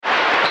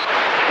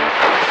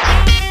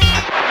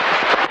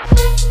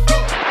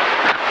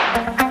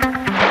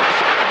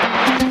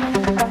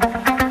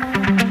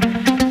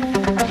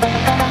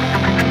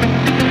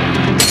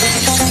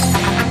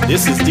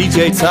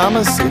DJ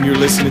Thomas, and you're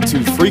listening to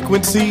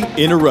Frequency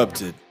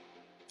Interrupted.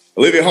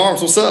 Olivia Harms,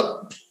 what's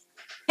up?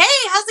 Hey,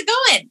 how's it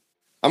going?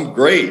 I'm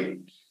great.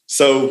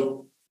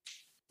 So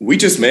we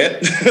just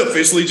met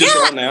officially just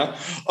right now.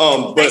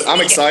 But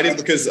I'm excited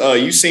because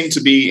you seem to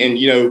be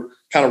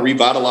kind of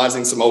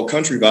revitalizing some old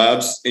country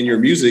vibes in your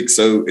music.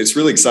 So it's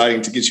really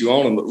exciting to get you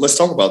on. And let's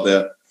talk about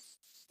that.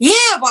 Yeah,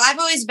 well, I've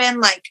always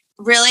been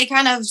really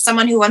kind of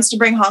someone who wants to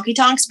bring honky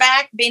tonks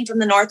back, being from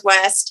the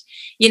Northwest.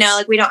 We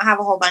don't have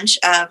a whole bunch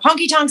of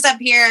honky tonks up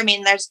here. I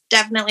mean, there's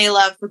definitely a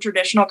love for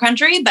traditional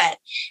country, but,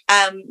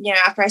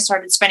 after I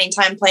started spending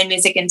time playing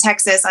music in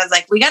Texas, I was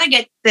like, we got to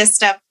get this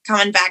stuff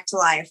coming back to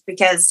life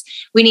because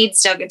we need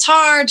steel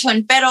guitar,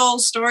 twin fiddle,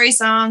 story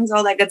songs,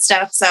 all that good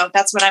stuff. So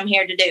that's what I'm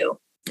here to do.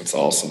 That's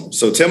awesome.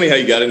 So tell me how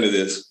you got into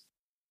this.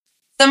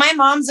 So my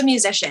mom's a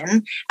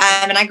musician,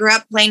 and I grew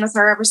up playing with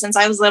her ever since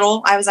I was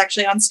little. I was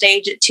actually on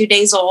stage at 2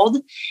 days old.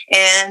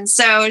 And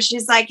so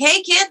she's like,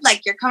 hey, kid,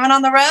 you're coming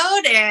on the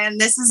road and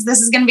this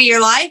is going to be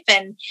your life.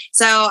 And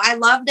so I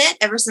loved it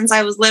ever since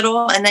I was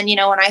little. And then,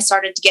 when I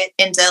started to get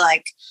into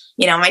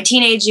my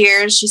teenage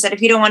years, she said, if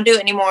you don't want to do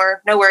it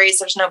anymore, no worries.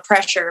 There's no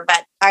pressure.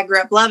 But I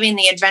grew up loving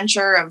the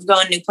adventure of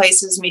going new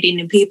places, meeting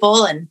new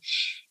people, and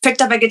picked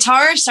up a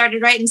guitar,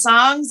 started writing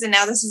songs, and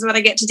now this is what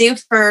I get to do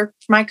for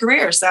my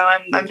career. So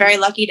I'm very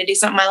lucky to do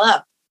something I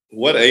love.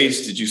 What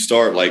age did you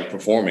start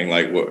performing?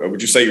 What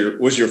would you say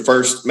was your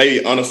first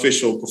maybe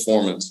unofficial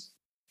performance?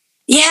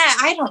 Yeah,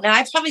 I don't know.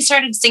 I probably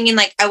started singing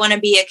I Want to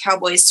Be a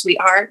Cowboy's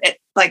Sweetheart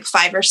at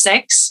 5 or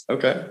 6.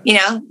 Okay.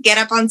 Get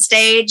up on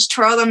stage,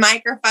 twirl the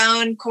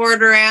microphone,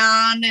 chord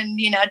around, and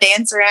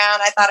dance around.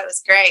 I thought it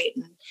was great.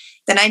 And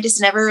then I just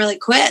never really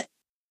quit.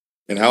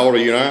 And how old are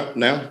you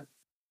now?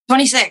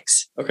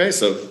 26. Okay,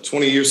 so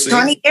 20 years.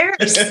 20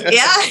 years,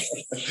 yeah.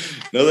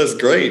 No, that's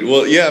great.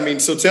 Well, yeah, I mean,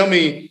 so tell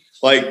me,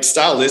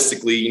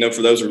 stylistically,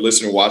 for those who are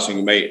listening or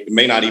watching, may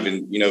not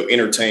even,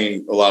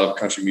 entertain a lot of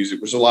country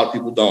music, which a lot of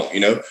people don't,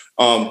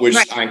 which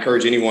right. I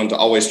encourage anyone to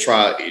always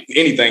try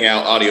anything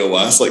out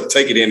audio-wise,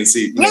 take it in and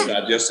see,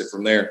 digest it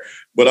from there.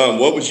 But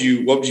what would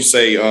you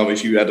say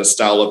if you had to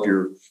style up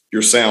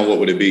your sound, what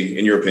would it be,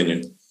 in your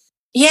opinion?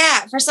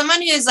 Yeah, for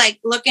someone who's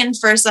looking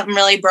for something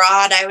really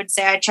broad, I would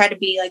say I try to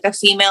be a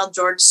female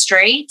George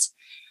Strait.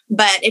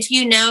 But if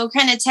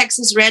kind of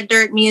Texas red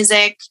dirt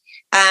music,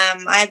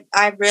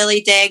 I really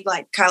dig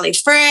Kylie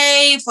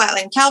Frey,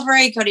 Flatland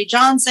Calvary, Cody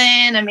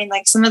Johnson. I mean,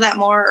 some of that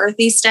more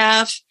earthy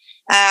stuff.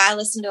 I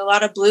listen to a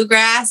lot of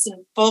bluegrass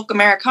and folk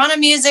Americana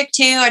music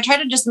too. I try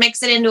to just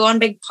mix it into one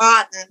big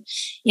pot and,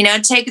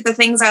 take the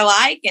things I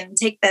like and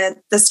take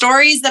the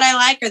stories that I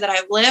like or that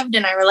I've lived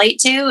and I relate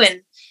to,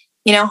 and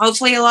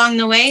hopefully along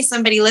the way,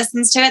 somebody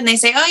listens to it and they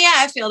say, oh yeah,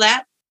 I feel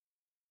that.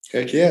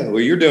 Heck yeah. Well,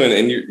 you're doing,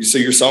 and so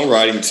you're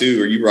songwriting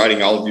too. Are you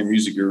writing all of your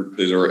music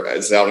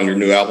is out on your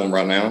new album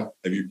right now?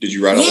 Did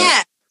you write all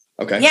that?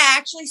 Okay. Yeah, I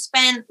actually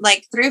spent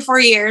 3 or 4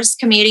 years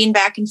commuting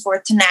back and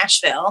forth to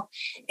Nashville,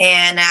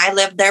 and I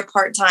lived there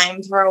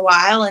part-time for a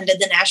while and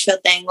did the Nashville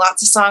thing.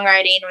 Lots of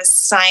songwriting, was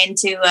signed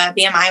to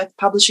BMI with a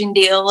publishing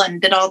deal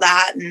and did all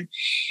that.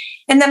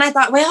 And then I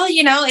thought, well,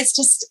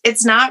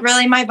 it's not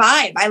really my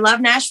vibe. I love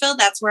Nashville.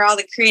 That's where all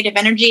the creative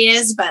energy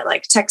is. But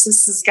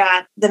Texas has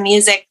got the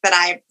music that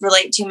I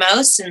relate to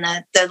most and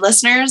the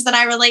listeners that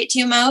I relate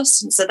to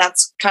most. And so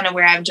that's kind of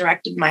where I've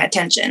directed my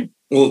attention.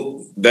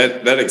 Well,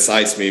 that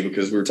excites me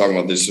because we were talking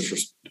about this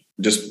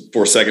just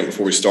for a second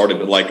before we started.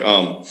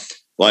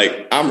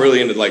 But I'm really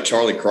into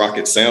Charlie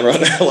Crockett's sound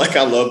right now.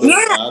 I love those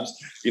vibes.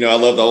 I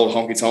love the old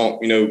honky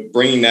tonk,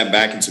 bringing that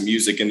back into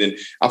music. And then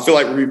I feel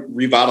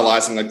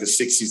revitalizing the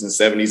 60s and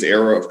 70s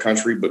era of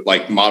country, but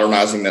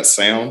modernizing that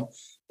sound.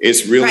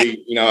 It's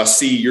really, right. I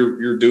see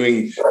you're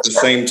doing the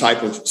same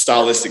type of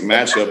stylistic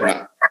matchup.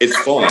 And it's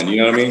fun. You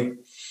know what I mean?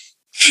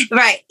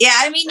 Right. Yeah.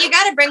 I mean, you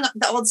got to bring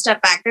the old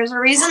stuff back. There's a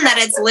reason that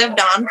it's lived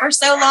on for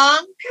so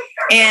long.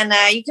 And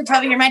you could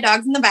probably hear my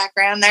dogs in the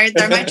background.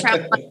 They're my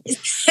travel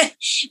buddies.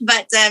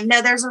 But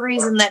no, there's a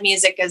reason that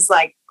music is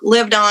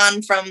lived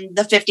on from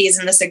the 50s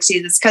and the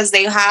 60s. It's because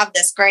they have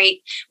this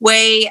great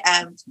way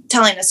of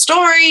telling a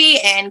story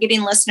and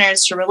getting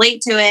listeners to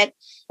relate to it.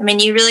 I mean,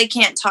 you really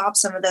can't top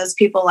some of those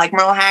people like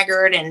Merle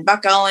Haggard and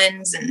Buck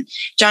Owens and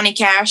Johnny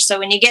Cash. So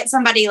when you get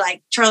somebody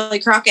like Charlie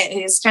Crockett,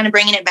 who's kind of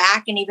bringing it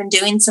back and even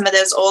doing some of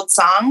those old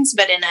songs,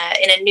 but in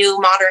a new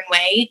modern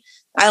way,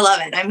 I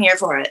love it. I'm here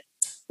for it.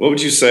 What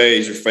would you say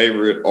is your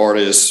favorite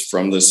artist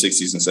from the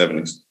 60s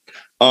and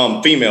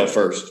 70s? Female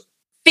first.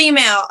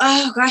 Female.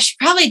 Oh gosh,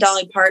 probably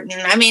Dolly Parton.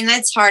 I mean,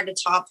 that's hard to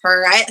top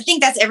her. I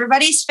think that's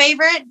everybody's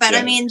favorite, but yeah.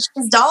 I mean,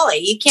 she's Dolly.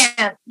 You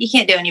can't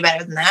do any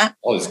better than that.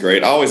 Oh, it's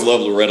great. I always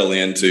love Loretta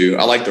Lynn too.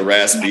 I like the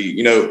raspy,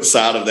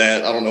 side of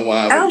that. I don't know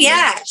why. Oh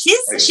yeah. She's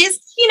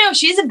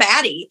a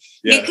baddie.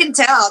 Yeah. You can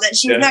tell that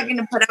she's not going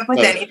to put up with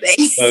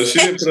anything. No, she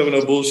didn't put up with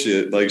no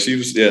bullshit.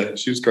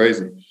 She was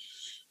crazy.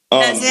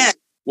 That's it.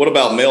 What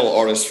about male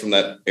artists from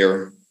that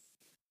era?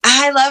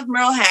 I love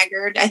Merle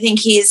Haggard. I think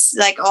he's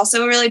like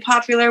also a really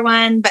popular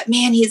one, but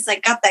man, he's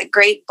like got that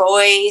great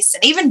voice.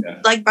 And even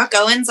like Buck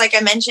Owens, like I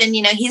mentioned,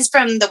 he's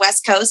from the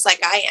West Coast like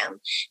I am.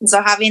 And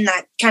so having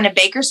that kind of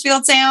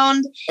Bakersfield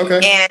sound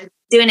and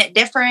doing it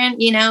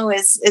different,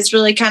 is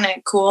really kind of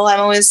cool.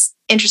 I'm always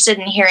interested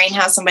in hearing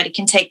how somebody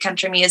can take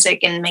country music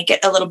and make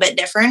it a little bit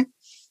different.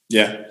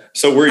 Yeah.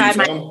 So where are you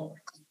from?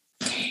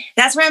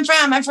 That's where I'm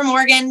from. I'm from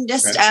Oregon,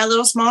 just a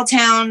little small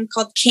town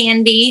called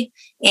Canby.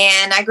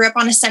 And I grew up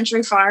on a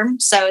century farm.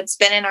 So it's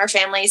been in our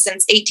family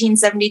since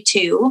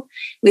 1872.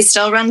 We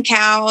still run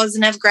cows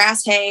and have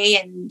grass hay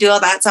and do all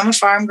that. So I'm a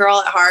farm girl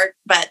at heart.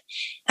 But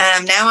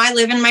now I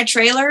live in my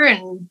trailer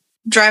and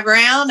drive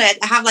around. I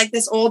have like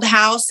this old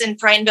house in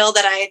Prineville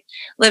that I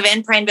live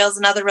in. Prineville is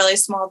another really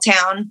small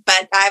town.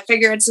 But I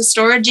figure it's a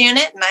storage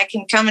unit and I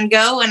can come and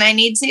go when I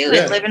need to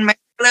and live in my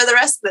trailer the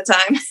rest of the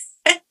time.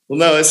 Well,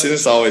 no,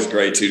 it's always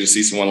great too to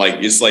see someone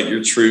it's like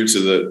you're true to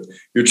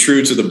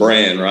the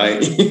brand,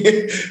 right?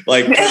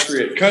 Like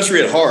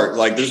country at heart.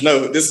 Like this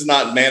is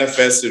not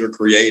manifested or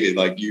created.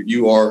 Like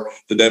you are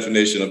the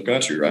definition of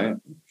country, right?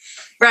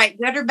 Right,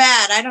 good or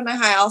bad. I don't know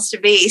how else to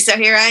be. So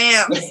here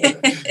I am.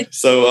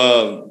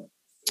 So,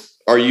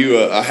 are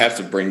you? I have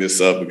to bring this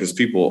up because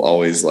people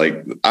always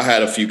I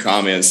had a few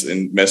comments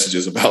and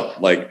messages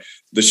about like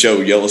the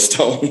show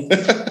Yellowstone.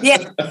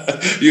 Yeah,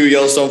 you a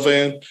Yellowstone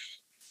fan?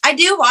 I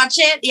do watch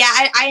it. Yeah,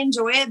 I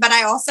enjoy it, but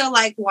I also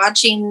like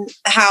watching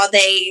how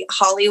they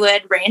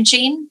Hollywood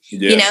ranching,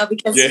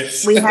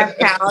 because we have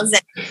cows.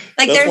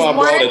 And, that's why I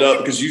brought it up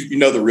because you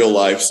know the real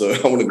life. So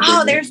I want to.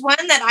 Oh, there's one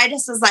that I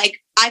just was like,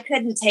 I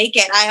couldn't take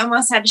it. I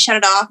almost had to shut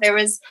it off. There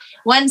was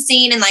one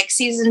scene in like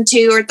season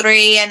 2 or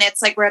 3, and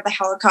it's like where the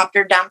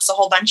helicopter dumps a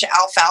whole bunch of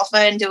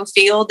alfalfa into a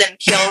field and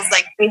kills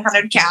like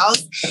 300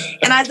 cows.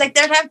 And I was like,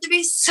 there'd have to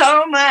be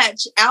so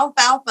much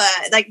alfalfa.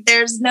 Like,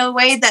 there's no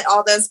way that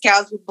all those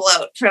cows would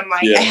bloat from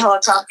like a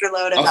helicopter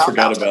load of alfalfa.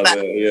 I forgot about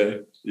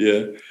that.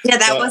 Yeah,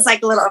 that was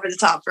like a little over the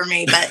top for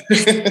me. But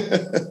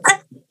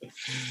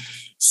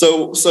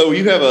so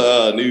you have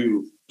a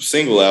new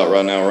single out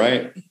right now,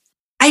 right?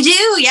 I do.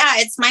 Yeah.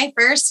 It's my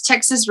first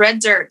Texas Red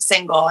Dirt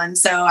single. And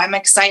so I'm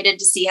excited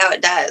to see how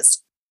it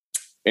does.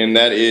 And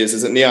that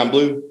is it Neon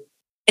Blue?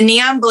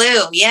 Neon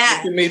Blue. Yeah.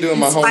 Look at me doing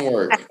my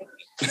homework.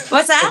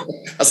 What's that?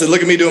 I said,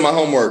 look at me doing my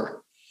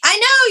homework. I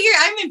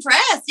know I'm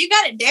impressed. You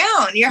got it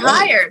down. You're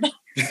hired.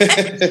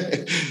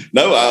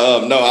 No,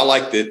 I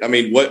liked it. I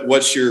mean,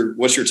 what's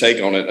your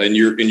take on it in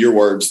your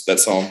words, that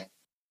song?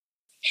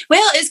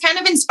 Well, it's kind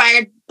of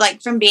inspired like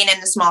from being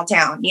in a small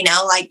town,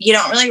 like you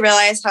don't really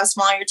realize how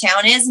small your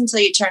town is until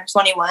you turn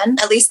 21.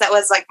 At least that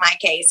was like my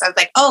case. I was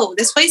like, oh,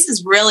 this place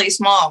is really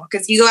small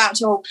because you go out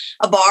to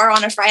a bar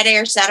on a Friday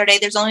or Saturday.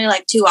 There's only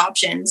like 2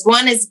 options.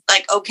 One is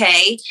like,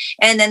 okay.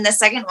 And then the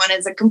second one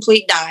is a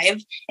complete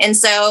dive. And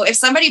so if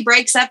somebody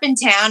breaks up in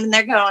town and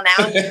they're going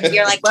out,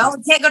 you're like, well,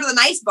 we can't go to the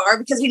nice bar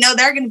because we know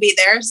they're going to be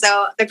there.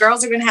 So the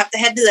girls are going to have to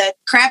head to the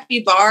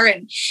crappy bar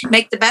and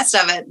make the best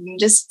of it and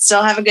just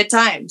still have a good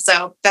time.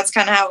 So that's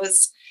kind of how it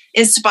was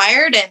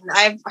inspired. And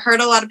I've heard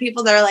a lot of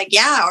people that are like,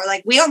 yeah, or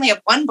like, we only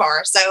have 1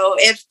 bar. So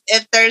if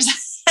there's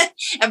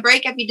a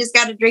breakup, you just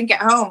got to drink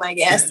at home, I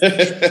guess.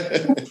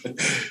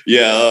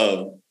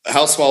 Yeah.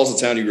 How small is the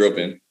town you grew up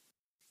in?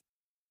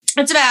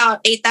 It's about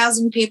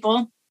 8,000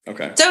 people.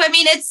 Okay. So, I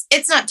mean,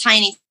 it's not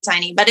tiny,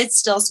 but it's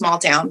still a small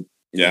town.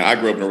 Yeah, I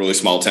grew up in a really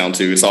small town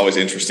too. It's always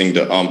interesting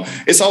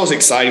it's always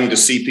exciting to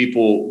see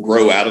people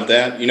grow out of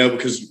that,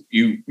 because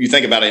you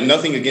think about it, and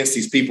nothing against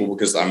these people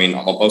because I mean,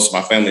 most of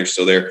my family are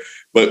still there.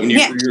 But when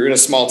you're in a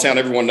small town,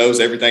 everyone knows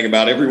everything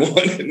about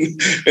everyone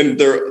and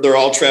they're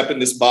all trapped in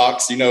this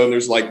box, and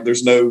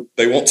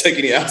they won't take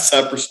any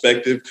outside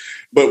perspective.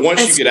 But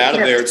once you get out of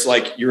there, it's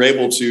like you're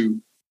able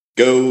to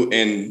go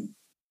and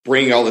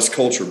bring all this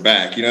culture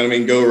back. You know what I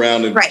mean? Go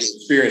around and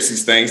experience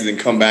these things and then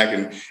come back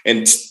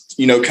and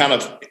kind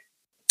of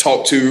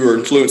talk to or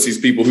influence these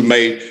people who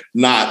may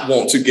not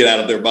want to get out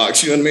of their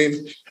box. You know what I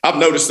mean? I've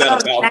noticed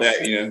that about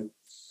that,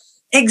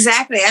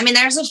 Exactly. I mean,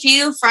 there's a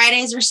few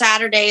Fridays or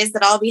Saturdays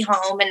that I'll be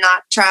home and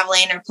not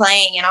traveling or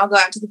playing, and I'll go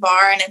out to the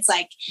bar, and it's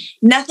like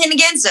nothing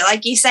against it.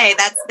 Like you say,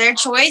 that's their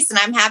choice, and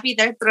I'm happy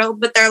they're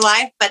thrilled with their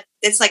life, but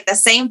it's like the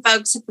same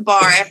folks at the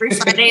bar every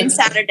Friday and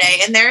Saturday,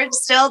 and they're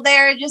still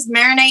there just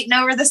marinating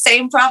over the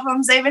same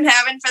problems they've been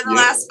having for the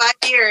last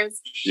 5 years.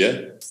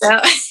 Yeah.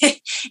 So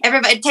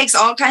everybody, it takes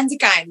all kinds of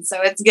kinds,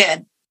 so it's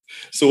good.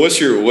 So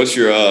what's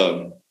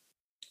your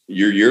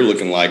year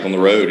looking like on the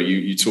road? Are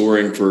you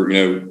touring for,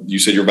 you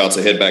said you're about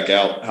to head back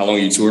out. How long are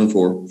you touring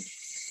for?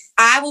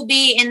 I will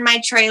be in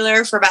my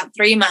trailer for about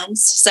 3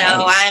 months. So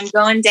I'm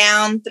going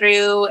down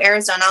through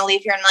Arizona. I'll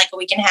leave here in like a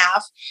week and a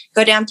half,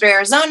 go down through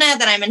Arizona.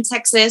 Then I'm in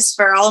Texas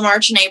for all of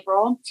March and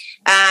April.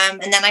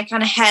 And then I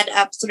kind of head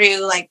up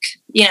through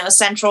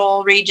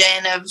central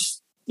region of,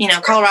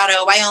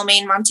 Colorado,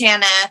 Wyoming,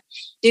 Montana,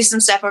 do some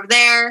stuff over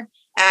there.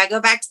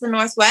 Go back to the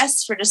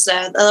Northwest for just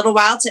a little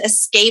while to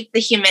escape the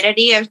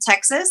humidity of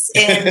Texas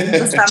in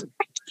the summer.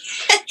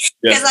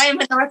 Because I am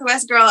a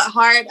Northwest girl at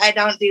heart. I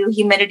don't do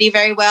humidity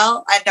very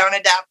well. I don't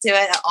adapt to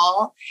it at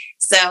all.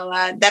 So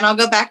then I'll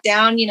go back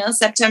down,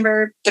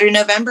 September through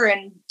November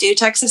and do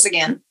Texas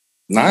again.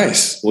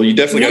 Nice. Well, you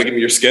definitely got to give me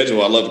your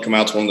schedule. I'd love to come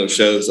out to one of those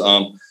shows.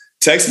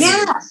 Texas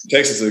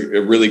is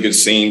a really good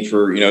scene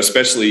for,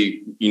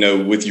 especially,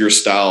 with your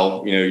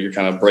style, you're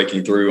kind of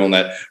breaking through on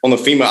the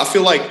female. I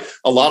feel like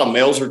a lot of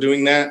males are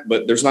doing that,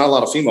 but there's not a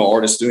lot of female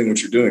artists doing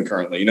what you're doing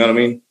currently. You know what I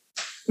mean?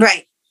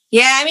 Right.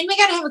 Yeah. We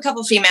got to have a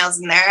couple females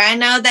in there. I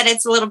know that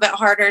it's a little bit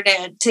harder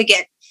to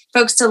get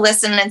folks to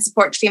listen and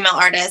support female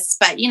artists,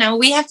 but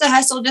we have to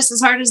hustle just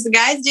as hard as the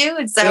guys do.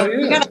 And so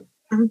we got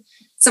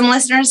some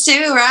listeners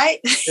too, right?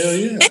 Hell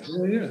yeah.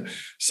 Hell yeah.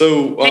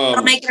 So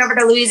I'll make it over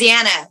to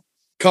Louisiana.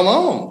 Come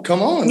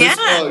on.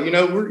 Yeah. We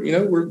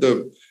were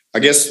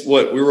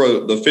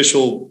the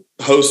official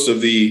hosts of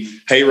the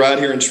Hayride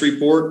here in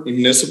Shreveport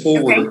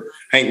Municipal, where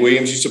Hank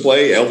Williams used to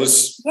play.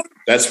 Elvis,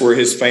 that's where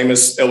his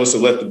famous Elvis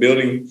Had Left the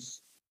Building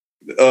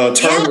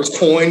term was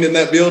coined in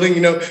that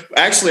building.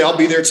 Actually, I'll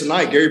be there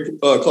tonight. Gary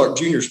Clark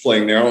Jr. is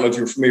playing there. I don't know if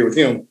you're familiar with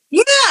him.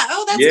 Yeah.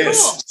 Oh,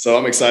 that's cool. So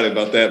I'm excited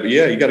about that. But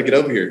yeah, you got to get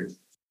over here.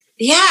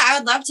 Yeah, I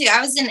would love to. I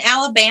was in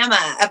Alabama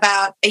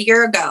about a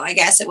year ago, I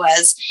guess it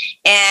was.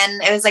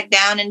 And it was like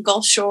down in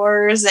Gulf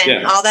Shores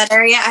and all that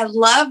area. I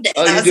loved it.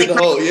 Oh, you did the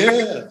whole,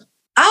 yeah.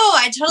 Oh,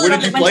 I totally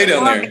loved it. Where did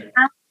you play down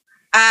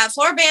there?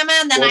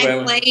 Floribama. And then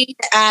I played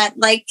at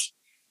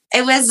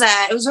it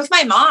was with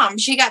my mom.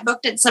 She got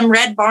booked at some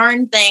Red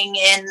Barn thing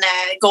in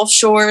Gulf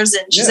Shores.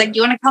 And she's like, do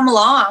you want to come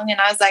along? And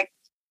I was like,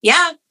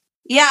 yeah,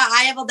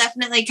 I will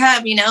definitely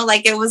come.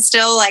 It was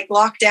still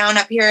locked down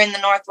up here in the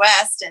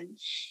Northwest. And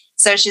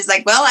so she's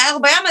like, well,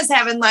 Alabama's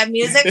having live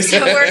music,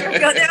 so we're going to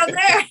go down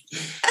there.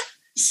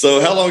 So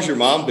how long has your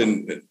mom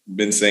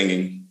been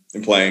singing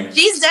and playing?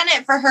 She's done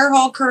it for her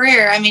whole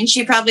career.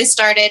 She probably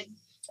started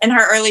in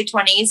her early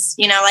 20s,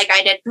 like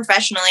I did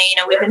professionally.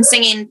 We've been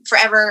singing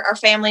forever. Our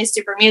family's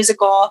super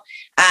musical.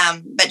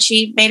 But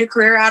she made a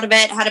career out of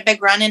it, had a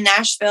big run in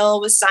Nashville,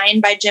 was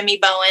signed by Jimmy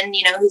Bowen,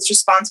 who's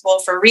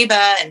responsible for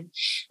Reba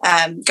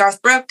and Garth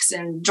Brooks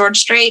and George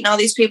Strait and all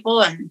these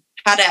people, and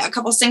had a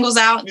couple singles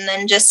out, and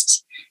then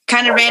just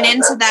kind of ran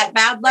into that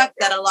bad luck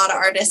that a lot of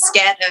artists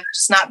get of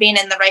just not being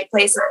in the right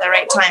place at the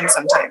right time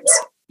sometimes.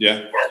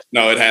 Yeah,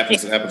 no, it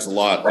happens. It happens a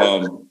lot.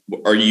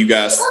 Are you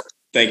guys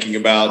thinking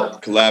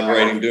about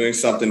collaborating, doing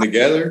something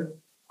together?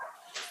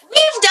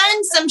 We've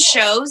done some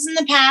shows in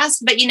the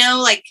past, but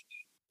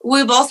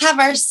we both have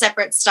our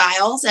separate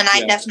styles, and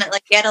I definitely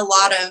get a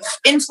lot of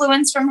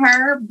influence from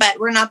her, but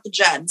we're not the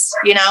Judds,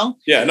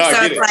 Yeah, no, so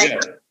I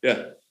get it.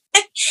 Yeah.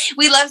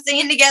 We love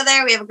singing together.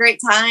 We have a great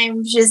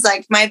time. She's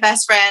my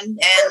best friend. And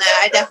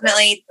I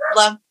definitely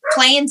love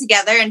playing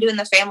together and doing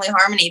the family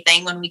harmony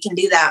thing when we can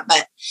do that.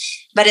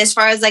 But as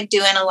far as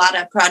doing a lot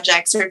of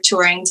projects or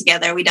touring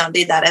together, we don't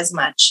do that as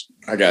much.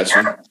 I got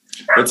you.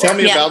 Well, tell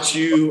me about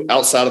you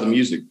outside of the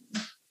music.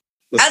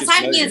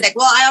 Outside of music.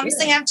 Well, I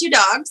obviously have 2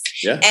 dogs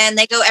and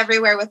they go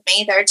everywhere with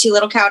me. There are 2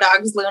 little cow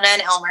dogs, Luna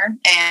and Elmer.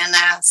 And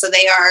so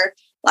they are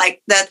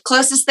the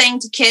closest thing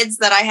to kids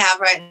that I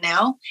have right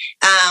now.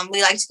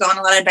 We like to go on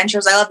a lot of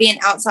adventures. I love being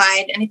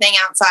outside, anything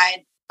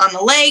outside on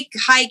the lake,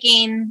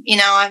 hiking,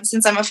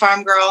 since I'm a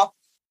farm girl,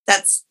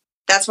 that's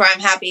where I'm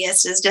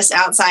happiest, is just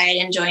outside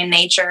enjoying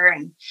nature.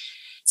 And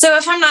so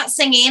if I'm not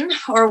singing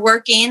or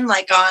working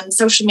on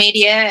social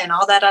media and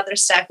all that other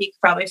stuff, you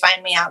could probably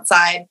find me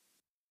outside.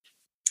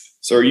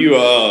 So are you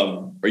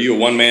a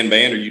one-man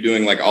band? Are you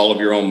doing all of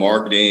your own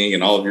marketing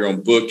and all of your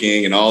own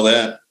booking and all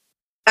that?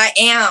 I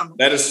am.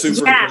 That is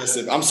super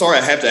impressive. I'm sorry,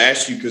 I have to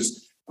ask you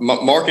because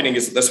marketing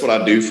that's what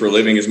I do for a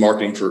living, is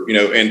marketing for,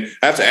 and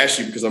I have to ask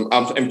you because I'm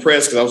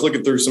impressed, because I was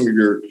looking through some of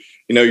your,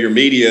 your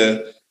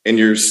media, and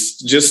you're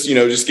just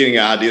getting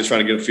an idea,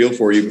 trying to get a feel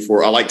for you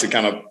before I like to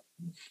kind of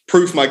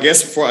proof my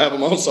guests before I have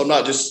them on. So I'm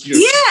not just, in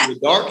the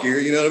dark here,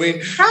 you know what I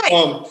mean?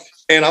 Right.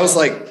 And I was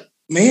like,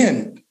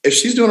 man, if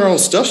she's doing her own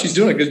stuff, she's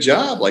doing a good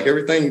job.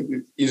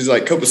 Everything is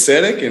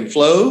copacetic and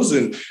flows,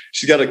 and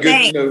she's got a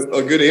good,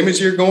 a good image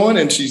here going.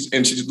 And she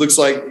looks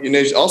like,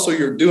 also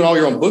you're doing all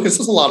your own bookings.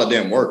 This is a lot of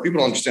damn work. People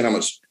don't understand how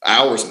much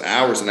hours and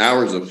hours and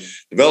hours of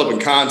developing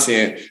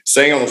content,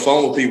 staying on the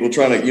phone with people,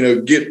 trying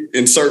to, get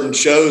in certain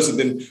shows and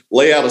then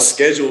lay out a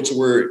schedule to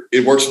where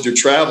it works with your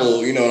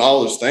travel, and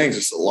all those things.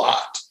 It's a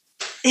lot.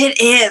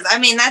 It is.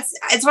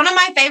 It's one of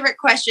my favorite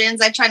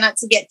questions. I try not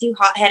to get too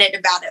hot-headed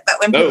about it, but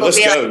when people let's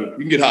be go. You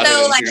can get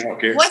hot-headed. I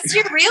don't care. What's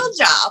your real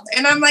job?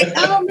 And I'm like,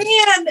 oh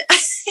man,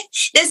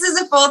 this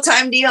is a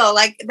full-time deal.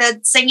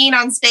 The singing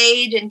on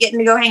stage and getting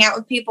to go hang out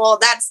with people.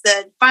 That's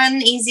the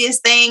fun,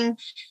 easiest thing.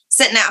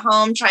 Sitting at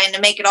home, trying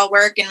to make it all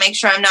work and make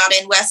sure I'm not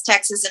in West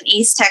Texas and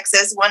East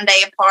Texas one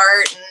day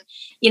apart,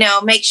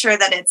 and, make sure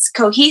that it's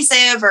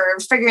cohesive, or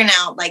figuring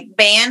out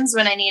bands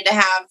when I need to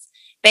have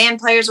band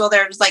players. Well,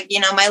 there's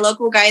my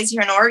local guys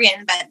here in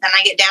Oregon, but then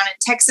I get down in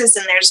Texas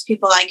and there's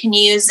people I can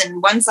use in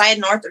one side,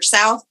 north or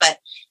south, but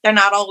they're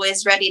not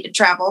always ready to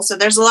travel. So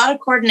there's a lot of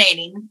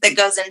coordinating that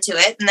goes into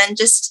it. And then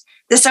just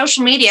the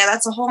social media,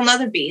 that's a whole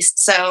nother beast.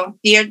 So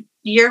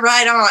you're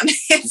right on.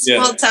 It's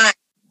full time.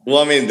 Well,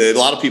 I mean, a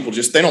lot of people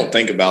they don't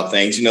think about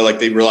things, like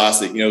they realize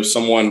that,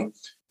 someone,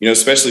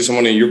 especially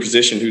someone in your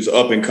position who's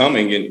up and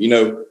coming and,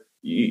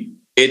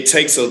 it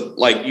takes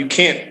you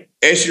can't,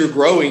 as you're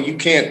growing, you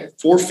can't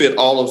forfeit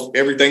all of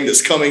everything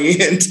that's coming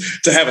in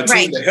to have a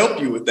team to help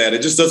you with that.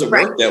 It just doesn't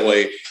work that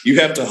way. You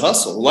have to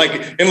hustle.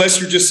 Unless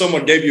you're just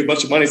someone gave you a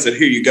bunch of money and said,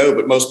 here you go.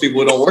 But most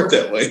people, it don't work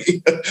that way.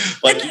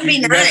 That'd be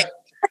nice.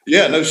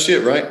 Yeah, no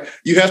shit, right?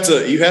 You have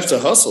to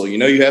hustle,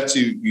 you have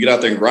to get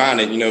out there and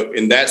grind it,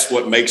 and that's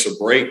what makes or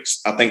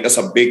breaks. I think that's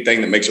a big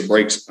thing that makes or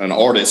breaks an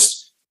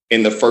artist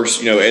in the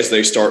first, as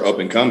they start up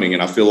and coming.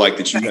 And I feel like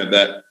that you have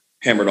that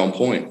hammered on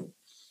point.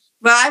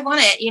 Well, I want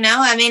it,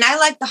 I mean, I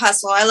like the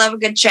hustle. I love a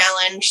good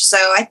challenge. So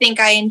I think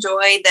I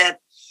enjoy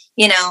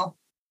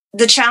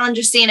the challenge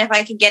of seeing if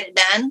I could get it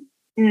done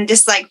and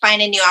just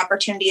finding new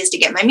opportunities to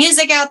get my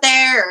music out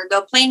there or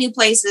go play new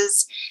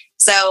places.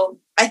 So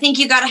I think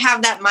you got to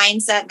have that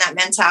mindset and that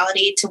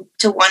mentality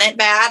to want it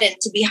bad and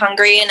to be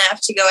hungry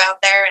enough to go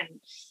out there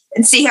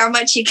and see how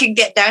much you can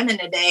get done in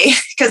a day.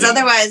 Because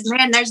otherwise,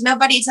 man, there's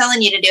nobody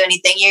telling you to do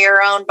anything. You're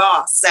your own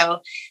boss. So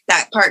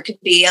that part could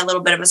be a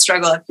little bit of a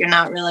struggle if you're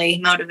not really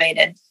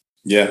motivated.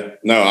 Yeah,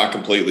 no, I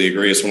completely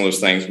agree. It's one of those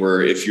things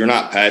where if you're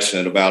not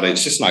passionate about it,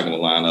 it's just not going to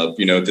line up,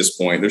 at this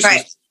point.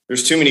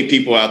 There's too many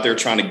people out there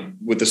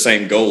with the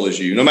same goal as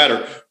you, no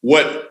matter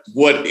what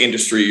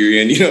industry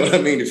you're in. You know what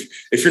I mean?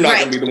 If you're not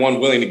going to be the one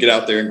willing to get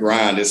out there and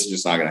grind, it's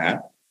just not going to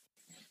happen.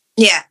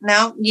 Yeah,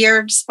 no,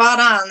 you're spot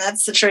on.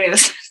 That's the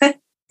truth.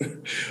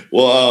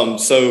 Well,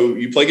 so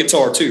you play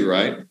guitar too,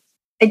 right?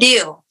 I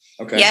do.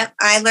 Okay. Yep.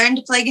 I learned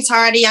to play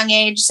guitar at a young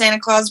age. Santa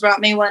Claus brought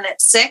me one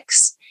at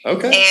 6.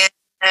 Okay. And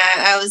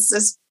I was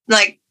just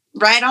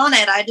right on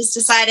it. I just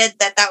decided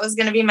that was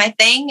going to be my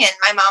thing. And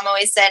my mom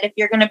always said, if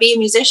you're going to be a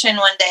musician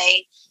one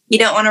day, you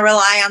don't want to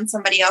rely on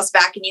somebody else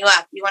backing you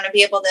up. You want to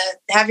be able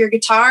to have your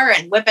guitar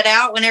and whip it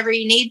out whenever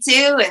you need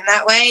to. And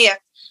that way, if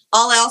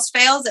all else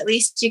fails, at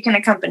least you can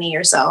accompany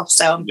yourself.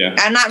 So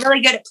I'm not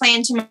really good at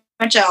playing too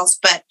much else,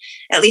 but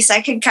at least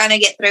I could kind of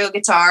get through a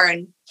guitar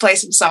and play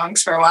some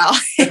songs for a while.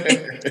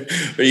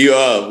 Are you,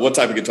 what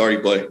type of guitar do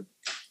you play?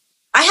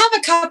 I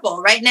have a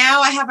couple. Right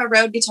now, I have a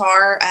Rode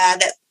guitar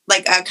that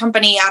a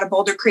company out of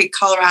Boulder Creek,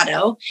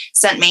 Colorado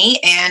sent me,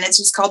 and it's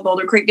just called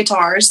Boulder Creek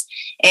Guitars.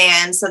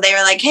 And so they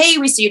were like, hey,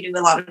 we see you do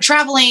a lot of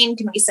traveling.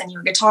 Can we send you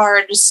a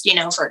guitar just,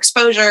 for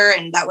exposure?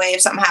 And that way,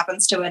 if something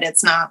happens to it,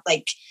 it's not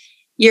like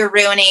you're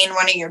ruining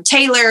one of your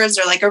Taylors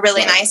or a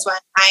really nice one.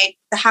 I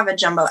have a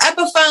jumbo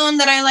Epiphone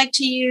that I like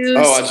to use.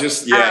 Oh,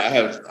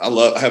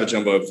 I have a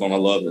jumbo Epiphone. I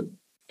love it.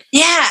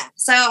 Yeah.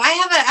 So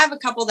I have a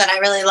couple that I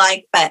really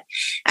like, but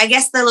I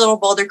guess the little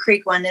Boulder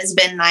Creek one has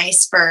been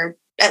nice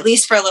at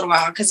least for a little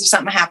while, because if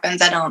something happens,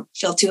 I don't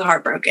feel too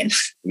heartbroken.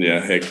 Yeah,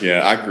 heck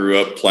yeah. I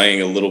grew up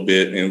playing a little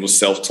bit and was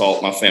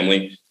self-taught. My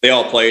family, they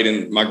all played,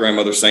 and my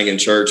grandmother sang in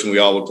church and we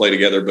all would play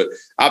together, but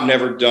I've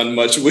never done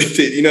much with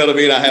it. You know what I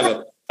mean? I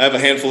have a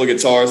handful of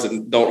guitars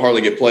that don't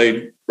hardly get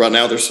played. Right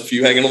now, there's a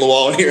few hanging on the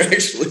wall here,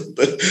 actually.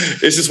 But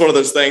it's just one of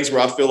those things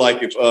where I feel like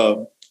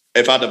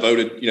if I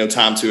devoted,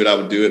 time to it, I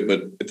would do it.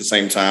 But at the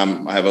same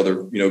time, I have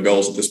other,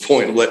 goals at this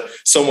point. Let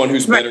someone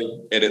who's better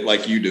at it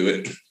like you do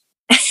it.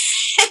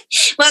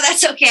 Well,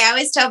 that's okay. I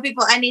always tell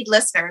people I need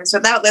listeners.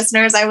 Without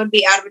listeners, I would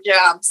be out of a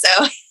job. So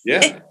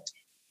yeah.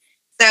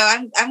 So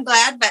I'm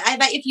glad, but I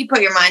bet if you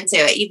put your mind to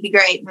it, you'd be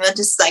great. We'll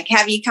just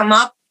have you come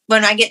up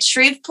when I get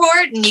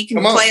Shreveport and you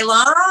can play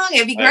along.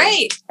 It'd be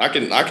great. I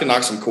can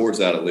knock some chords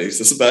out at least.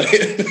 That's about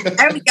it.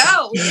 There we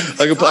go.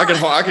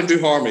 I can do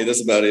harmony.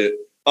 That's about it.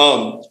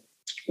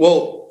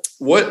 Well,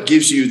 what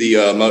gives you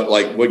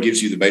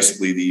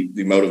basically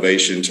the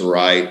motivation to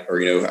write,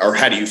 or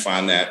how do you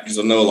find that? Because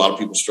I know a lot of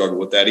people struggle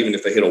with that, even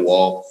if they hit a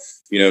wall,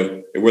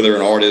 whether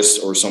an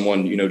artist or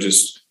someone,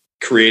 just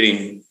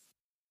creating.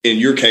 In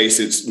your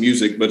case, it's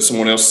music, but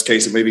someone else's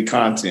case, it may be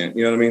content.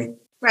 You know what I mean?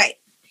 Right.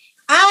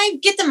 I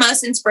get the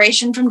most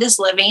inspiration from just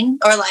living,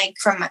 or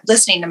from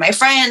listening to my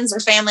friends or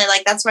family.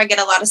 That's where I get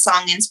a lot of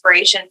song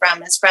inspiration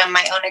is from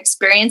my own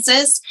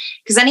experiences.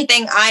 Because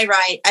anything I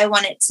write, I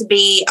want it to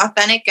be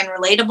authentic and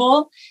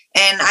relatable.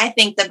 And I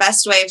think the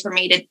best way for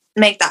me to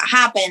make that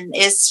happen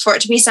is for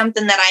it to be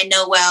something that I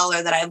know well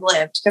or that I've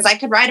lived. Because I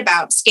could write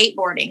about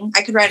skateboarding.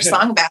 I could write a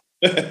song about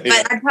it.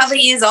 But I'd probably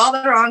use all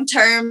the wrong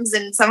terms,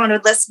 and someone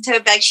would listen to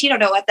it she don't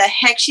know what the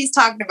heck she's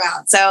talking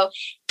about. So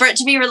for it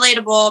to be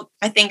relatable,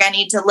 I think I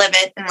need to live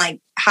it and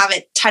have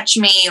it touch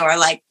me, or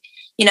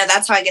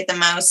that's how I get the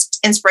most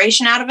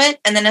inspiration out of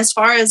it. And then as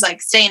far as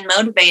staying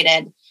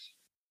motivated,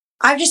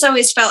 I've just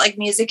always felt like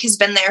music has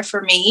been there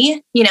for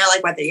me,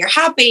 whether you're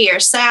happy or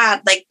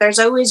sad, there's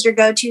always your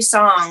go-to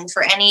song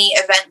for any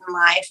event in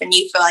life. And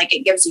you feel like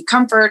it gives you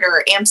comfort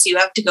or amps you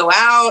up to go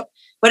out,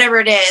 whatever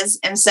it is.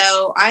 And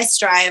so I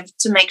strive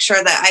to make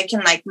sure that I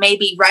can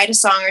maybe write a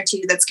song or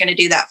two that's going to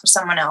do that for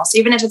someone else.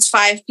 Even if it's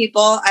 5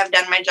 people, I've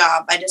done my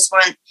job. I just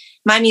want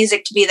my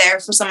music to be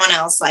there for someone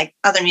else, like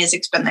other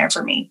music's been there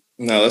for me.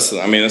 No, that's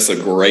a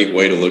great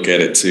way to look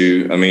at it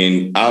too. I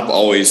mean, I've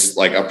always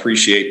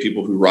appreciate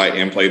people who write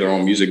and play their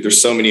own music.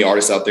 There's so many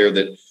artists out there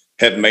that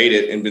have made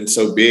it and been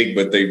so big,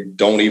 but they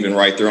don't even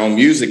write their own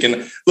music.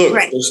 And look,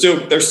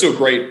 they're still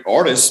great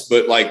artists,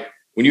 but like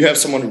when you have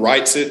someone who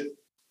writes it,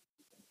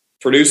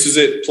 produces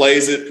it,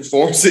 plays it,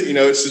 performs it,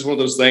 it's just one of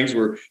those things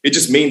where it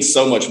just means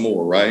so much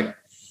more, right?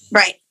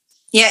 Right.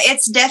 Yeah,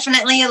 it's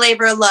definitely a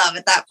labor of love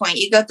at that point.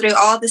 You go through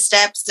all the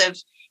steps of,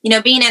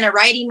 being in a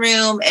writing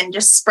room and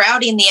just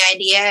sprouting the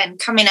idea and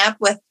coming up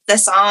with the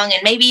song.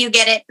 And maybe you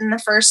get it in the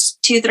first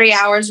 2-3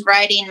 hours of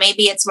writing.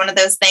 Maybe it's one of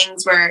those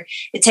things where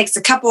it takes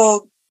a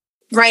couple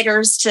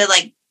writers to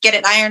like get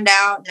it ironed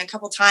out and a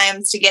couple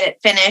times to get it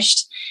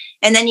finished.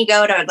 And then you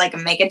go to like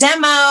make a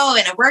demo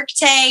and a work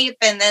tape.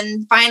 And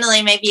then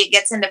finally, maybe it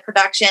gets into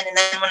production. And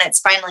then when it's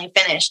finally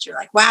finished, you're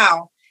like,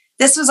 wow,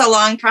 this was a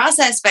long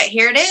process, but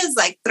here it is,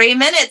 like 3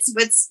 minutes.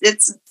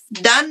 It's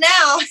done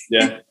now.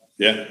 Yeah.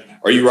 Yeah.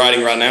 Are you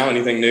writing right now?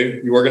 Anything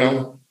new you working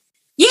on?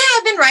 Yeah,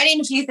 I've been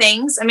writing a few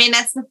things. I mean,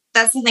 that's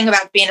the thing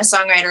about being a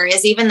songwriter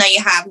is even though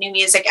you have new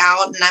music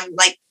out and I'm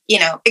like,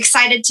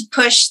 excited to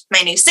push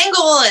my new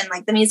single and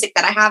like the music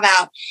that I have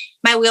out,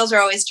 my wheels are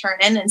always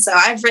turning. And so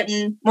I've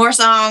written more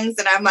songs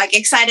and I'm like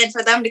excited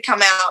for them to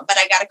come out, but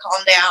I got to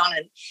calm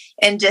down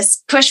and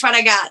just push what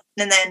I got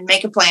and then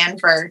make a plan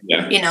for,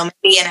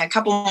 maybe in a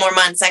couple more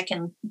months, I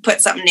can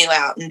put something new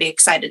out and be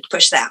excited to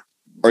push that.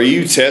 Are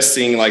you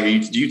testing, like,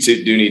 do you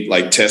do need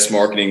like test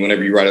marketing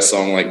whenever you write a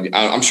song? Like,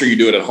 I'm sure you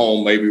do it at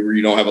home, maybe where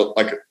you don't have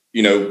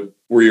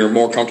where you're a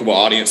more comfortable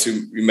audience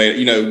who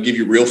may, give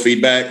you real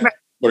feedback. Right.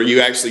 Or are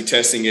you actually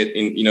testing it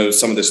in,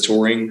 some of this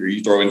touring, or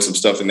you throw in some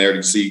stuff in there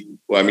to see?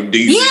 Well, I mean, do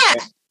you?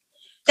 Yeah,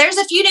 there's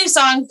a few new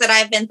songs that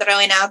I've been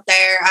throwing out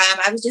there.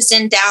 I was just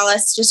in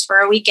Dallas just for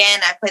a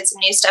weekend. I played some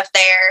new stuff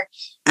there.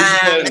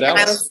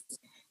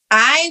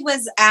 I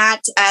was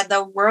at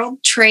the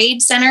World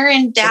Trade Center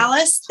in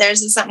Dallas.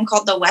 There's something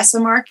called the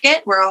Wessa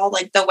Market, where all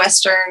like the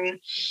Western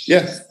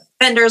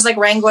vendors like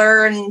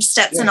Wrangler and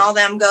Stetson, all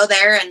them go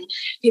there and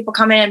people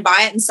come in and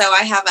buy it. And so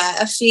I have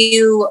a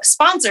few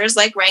sponsors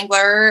like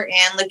Wrangler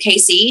and Luke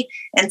Casey.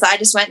 And so I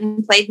just went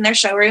and played in their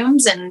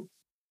showrooms and,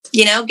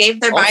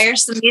 gave their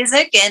buyers some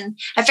music. And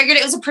I figured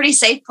it was a pretty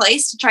safe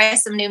place to try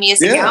some new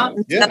music out.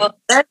 And so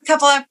there's a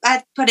couple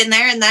I put in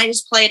there and then I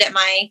just played at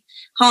my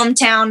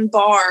hometown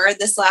bar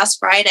this last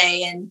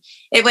Friday and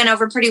it went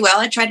over pretty well.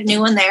 I tried a new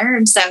one there.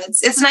 And so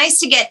it's nice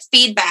to get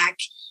feedback.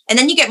 And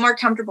then you get more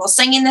comfortable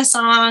singing the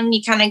song.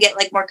 You kind of get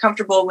like more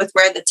comfortable with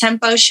where the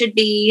tempo should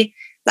be.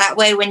 That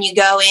way, when you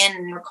go in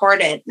and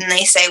record it and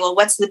they say, well,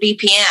 what's the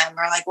BPM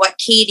or like, what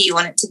key do you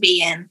want it to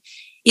be in?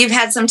 You've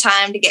had some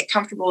time to get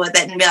comfortable with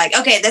it and be like,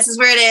 okay, this is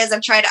where it is.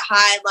 I've tried it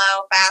high,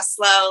 low, fast,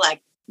 slow.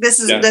 Like this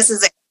is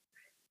it.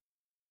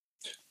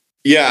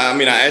 Yeah. I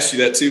mean, I asked you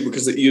that too,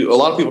 because a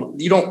lot of people,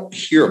 you don't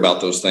hear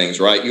about those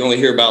things, right? You only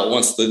hear about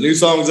once the new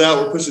song's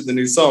out, we're pushing the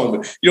new song,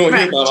 but you don't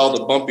hear about all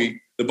the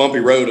bumpy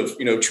road of,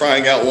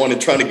 trying out one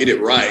and trying to get it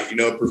right,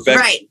 perfect.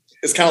 Right.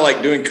 It's kind of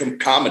like doing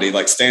comedy,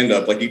 like stand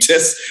up, like you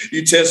test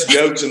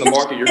jokes in the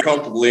market you're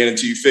comfortable in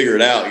until you figure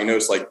it out.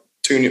 It's like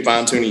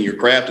fine tuning your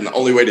craft. And the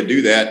only way to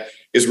do that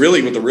is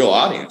really with the real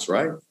audience,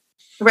 right?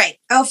 Right.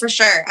 Oh, for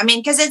sure. I mean,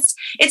 because it's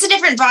a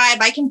different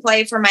vibe. I can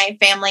play for my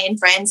family and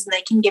friends and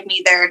they can give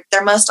me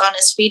their most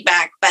honest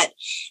feedback. But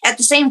at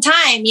the same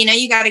time,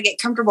 you got to get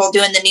comfortable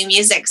doing the new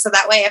music. So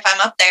that way, if I'm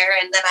up there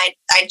and then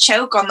I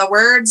choke on the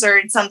words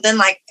or something,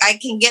 like I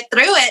can get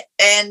through it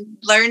and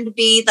learn to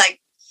be like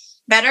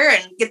better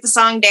and get the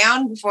song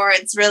down before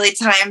it's really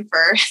time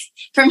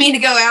for me to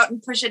go out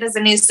and push it as a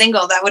new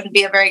single. That wouldn't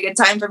be a very good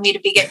time for me to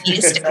be getting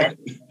used to it.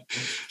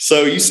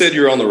 So you said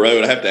you're on the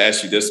road. I have to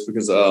ask you this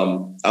because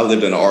I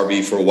lived in an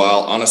RV for a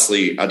while.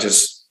 Honestly,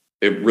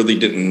 it really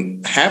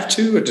didn't have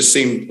to. It just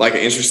seemed like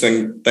an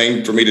interesting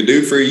thing for me to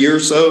do for a year or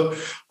so.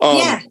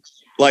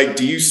 Like,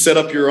 do you set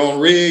up your own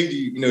rig?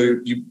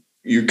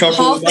 You're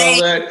comfortable with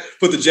all that?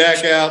 Put the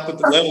jack out,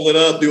 level it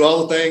up, do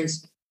all the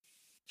things?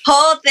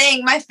 Whole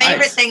thing. My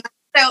favorite thing.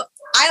 So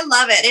I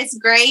love it. It's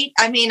great.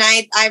 I mean,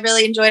 I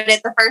really enjoyed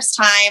it. The first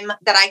time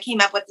that I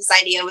came up with this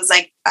idea was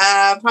like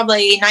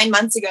probably 9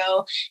 months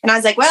ago. And I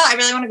was like, well, I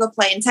really want to go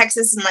play in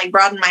Texas and like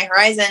broaden my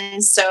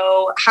horizons.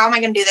 So how am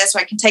I going to do this so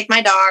I can take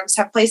my dogs,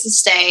 have a place to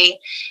stay,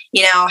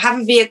 have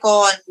a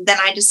vehicle. And then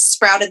I just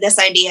sprouted this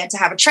idea to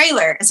have a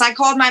trailer. And so I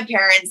called my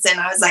parents and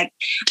I was like,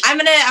 I'm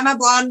a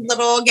blonde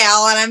little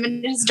gal and I'm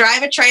going to just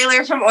drive a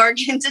trailer from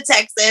Oregon to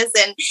Texas.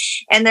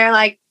 And they're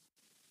like,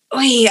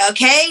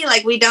 okay,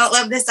 like we don't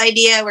love this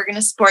idea. We're going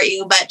to support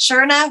you. But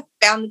sure enough,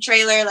 found the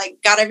trailer, like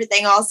got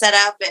everything all set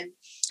up. And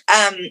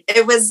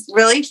it was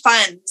really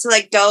fun to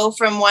like go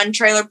from one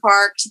trailer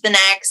park to the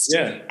next.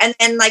 Yeah. And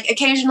then like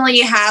occasionally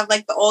you have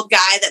like the old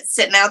guy that's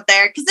sitting out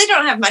there because they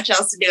don't have much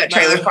else to do at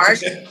trailer park.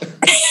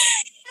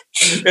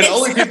 And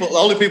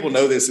only people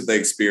know this if they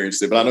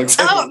experienced it, but I know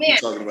exactly what you're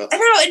talking about. I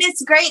know, and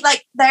it's great.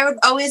 Like there would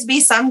always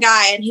be some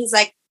guy and he's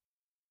like,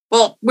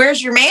 well,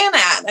 where's your man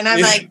at? And I'm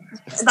like,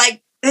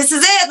 this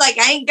is it. Like,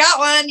 I ain't got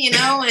one,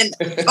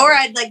 and, or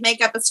I'd like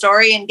make up a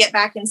story and get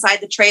back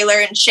inside the trailer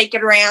and shake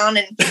it around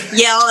and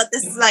yell at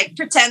this like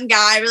pretend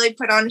guy, really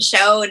put on a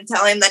show and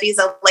tell him that he's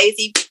a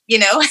lazy,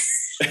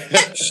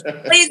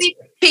 lazy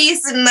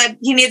piece and that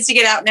he needs to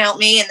get out and help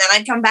me. And then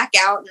I'd come back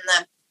out and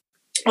the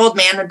old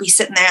man would be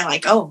sitting there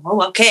like, oh,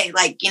 okay.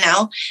 Like,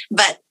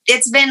 but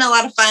it's been a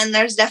lot of fun.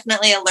 There's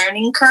definitely a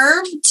learning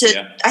curve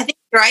I think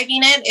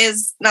driving it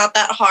is not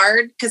that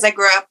hard because I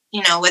grew up,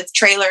 with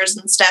trailers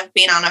and stuff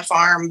being on a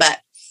farm, but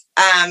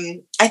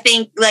I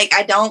think like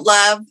I don't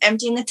love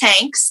emptying the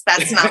tanks.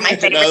 That's not my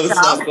favorite. No,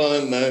 that's not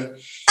fun. No.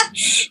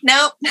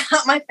 Nope,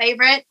 not my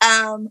favorite.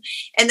 And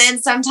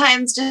then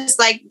sometimes just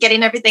like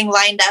getting everything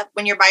lined up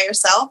when you're by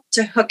yourself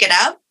to hook it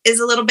up is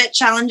a little bit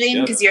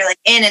challenging because you're like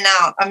in and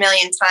out a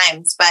million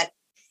times. But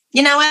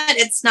you know what?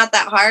 It's not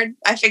that hard.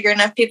 I figure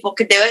enough people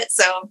could do it.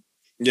 So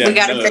we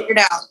got to figure it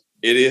out.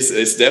 It is.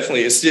 It's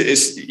definitely,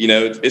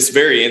 it's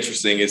very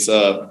interesting.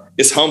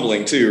 It's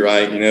humbling too,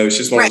 right? It's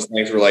just one of those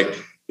things where like,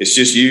 it's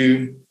just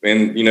you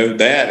and,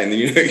 that, and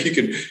you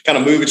can kind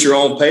of move at your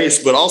own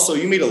pace, but also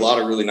you meet a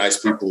lot of really nice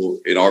people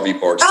in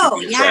RV parks. Oh,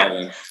 yeah.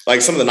 Traveling.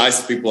 Like some of the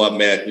nicest people I've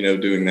met,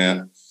 doing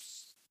that.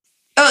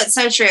 Oh, it's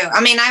so true. I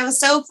mean, I was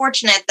so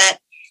fortunate that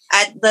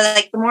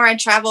the more I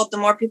traveled, the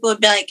more people would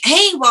be like,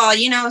 hey,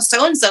 well,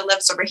 so-and-so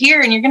lives over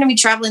here and you're going to be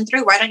traveling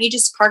through. Why don't you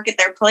just park at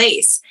their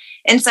place?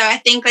 And so I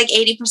think like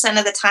 80%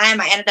 of the time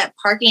I ended up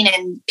parking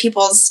in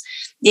people's,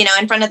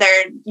 in front of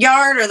their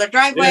yard or their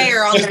driveway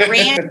or on their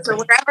ranch or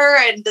wherever.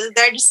 And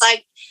they're just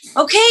like,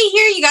 okay,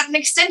 here, you got an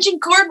extension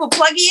cord. We'll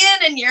plug you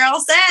in and you're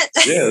all set.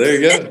 Yeah, there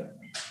you go.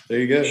 There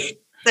you go. So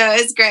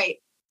it's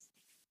great.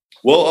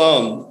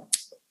 Well,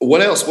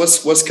 what else?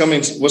 What's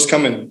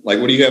coming? Like,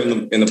 what do you have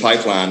in the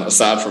pipeline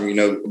aside from,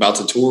 about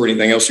to tour?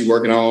 Anything else you're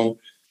working on?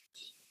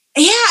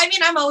 Yeah, I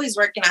mean, I'm always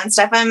working on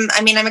stuff. I'm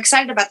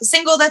excited about the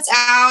single that's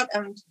out.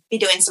 I'm be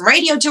doing some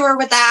radio tour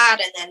with that.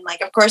 And then like,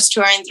 of course,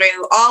 touring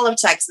through all of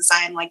Texas.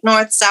 I am like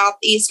north, south,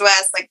 east,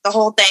 west, like the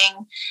whole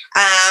thing.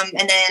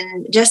 And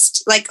then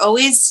just like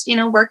always,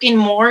 working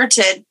more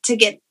to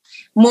get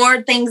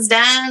more things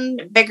done,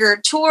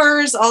 bigger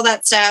tours, all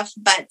that stuff.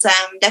 But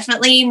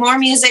definitely more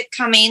music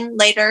coming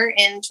later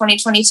in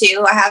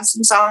 2022. I have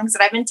some songs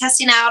that I've been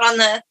testing out on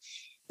the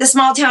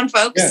small town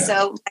folks. Yeah.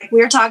 So like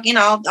we were talking,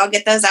 I'll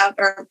get those out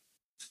or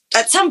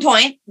at some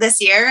point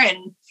this year.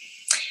 And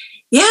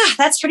yeah,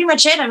 that's pretty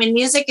much it. I mean,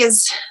 music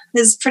is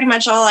pretty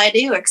much all I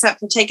do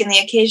except for taking the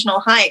occasional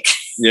hike.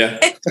 Yeah.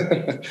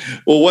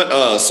 Well, what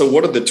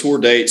are the tour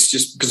dates?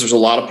 Just because there's a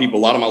lot of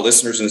my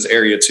listeners in this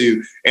area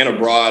too, and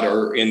abroad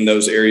or in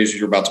those areas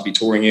you're about to be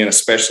touring in,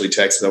 especially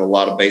Texas. I have a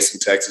lot of base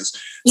in Texas.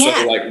 Yeah.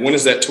 So like, when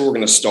is that tour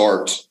going to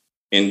start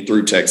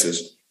through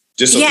Texas?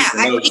 Just so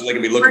people know so they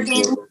can be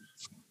looking for it.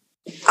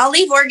 I'll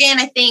leave Oregon,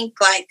 I think,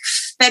 like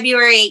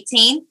February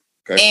 18th.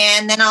 Okay.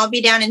 And then I'll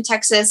be down in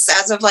Texas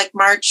as of like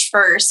March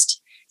 1st.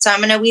 So I'm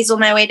going to weasel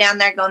my way down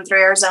there going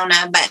through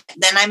Arizona. But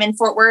then I'm in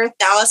Fort Worth,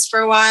 Dallas for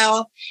a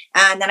while.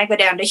 And then I go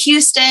down to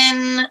Houston.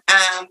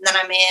 Then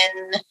I'm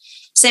in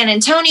San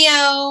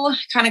Antonio,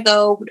 kind of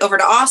go over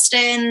to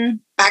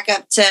Austin, back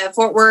up to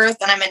Fort Worth.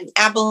 And I'm in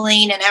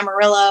Abilene and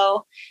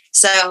Amarillo.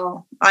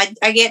 So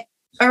I get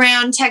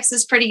around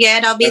Texas pretty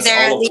good. I'll be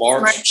there at least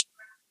March.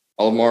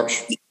 All of March?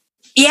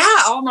 Yeah,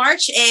 all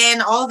March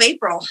and all of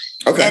April.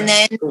 Okay. And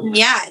then,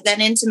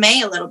 then into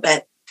May a little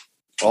bit.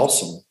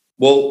 Awesome.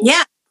 Well,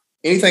 yeah.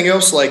 Anything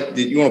else like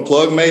that you want to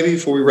plug maybe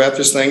before we wrap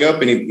this thing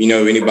up?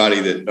 Anybody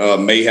that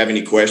may have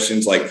any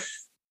questions? Like,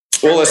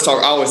 well, let's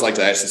talk. I always like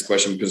to ask this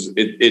question because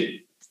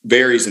it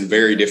varies in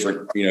very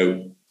different,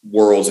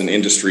 worlds and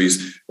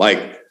industries.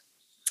 Like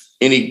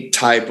any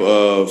type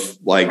of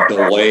like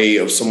delay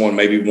of someone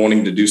maybe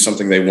wanting to do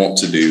something they want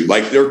to do,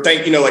 like they're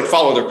like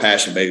follow their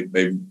passion,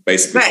 they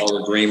basically follow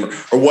their dream,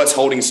 or what's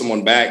holding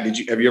someone back.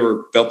 Have you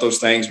ever felt those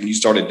things when you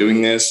started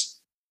doing this?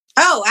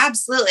 Oh,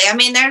 absolutely. I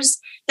mean, there's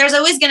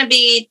always going to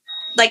be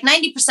like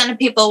 90% of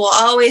people will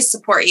always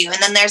support you.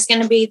 And then there's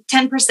going to be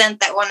 10%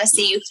 that want to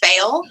see you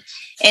fail.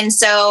 And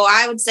so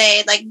I would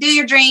say like, do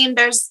your dream.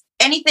 There's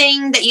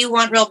anything that you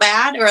want real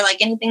bad or like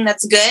anything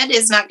that's good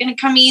is not going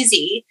to come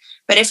easy.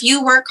 But if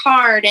you work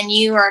hard and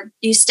you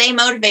stay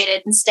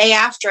motivated and stay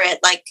after it,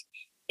 like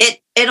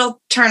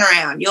it'll turn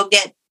around. You'll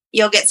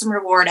get some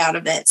reward out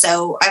of it.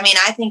 So, I mean,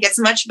 I think it's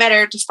much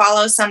better to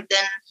follow something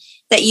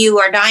that you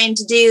are dying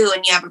to do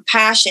and you have a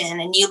passion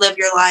and you live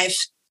your life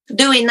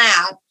doing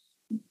that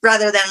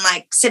rather than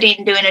like sitting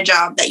and doing a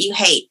job that you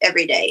hate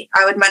every day.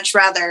 I would much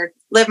rather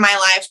live my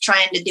life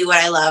trying to do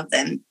what I love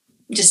than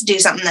just do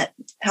something that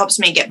helps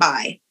me get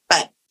by.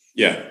 But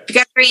yeah, if you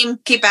got a dream,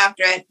 keep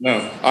after it.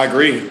 No, I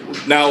agree.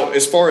 Now,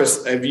 as far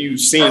as have you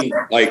seen,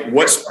 like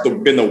what's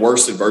been the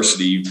worst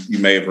adversity you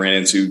may have ran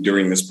into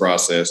during this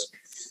process?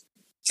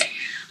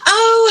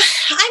 Oh,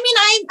 I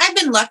mean, I've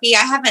been lucky.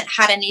 I haven't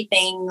had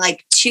anything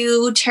like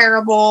too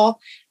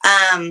terrible.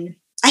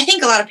 I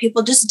think a lot of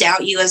people just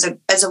doubt you as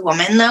a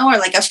woman though, or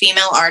like a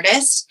female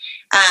artist.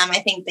 I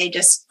think they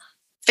just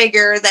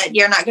figure that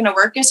you're not going to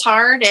work as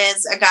hard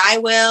as a guy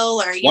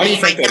will, or why do you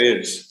think that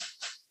is?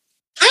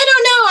 I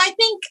don't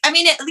know. I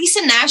mean, at least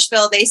in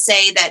Nashville, they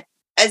say that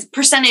as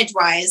percentage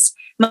wise,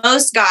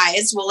 most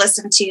guys will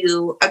listen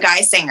to a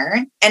guy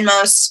singer and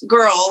most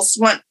girls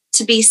want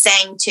to be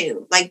sang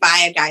to, like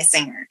by a guy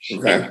singer,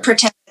 and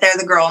pretend they're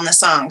the girl in the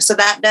song. So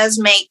that does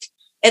make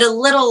it a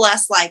little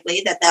less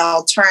likely that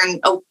they'll turn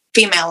a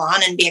female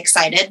on and be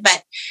excited.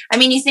 But I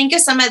mean, you think of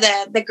some of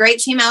the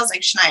great females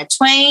like Shania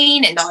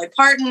Twain and Dolly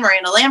Parton,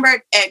 Miranda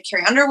Lambert,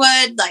 Carrie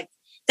Underwood. Like,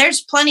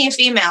 there's plenty of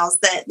females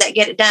that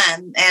get it done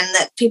and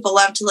that people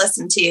love to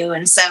listen to.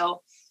 And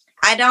so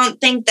I don't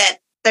think that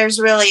there's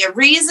really a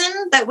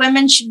reason that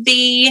women should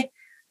be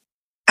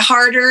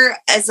harder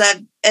as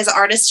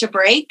artists to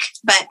break,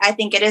 but I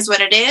think it is what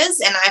it is.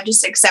 And I've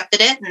just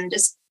accepted it and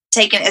just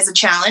taken it as a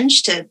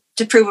challenge to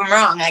prove them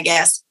wrong, I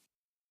guess.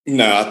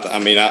 No,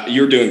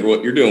 you're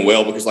doing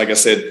well, because like I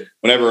said,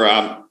 whenever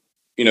I,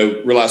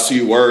 realized who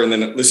you were and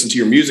then listened to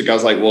your music, I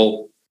was like,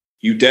 well,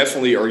 you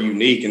definitely are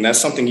unique. And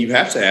that's something you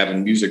have to have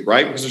in music,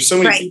 right? Because there's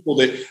so many people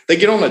that they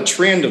get on a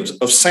trend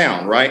of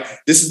sound, right?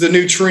 This is the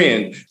new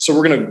trend, so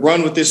we're going to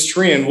run with this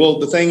trend. Well,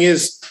 the thing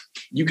is,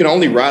 you can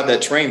only ride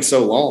that train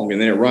so long,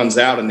 and then it runs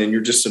out, and then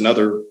you're just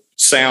another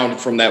sound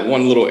from that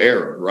one little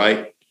era,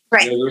 right?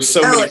 Right. There's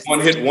so many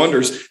one-hit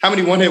wonders. How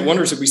many one-hit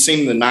wonders have we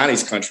seen in the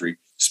 90s country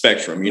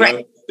spectrum? You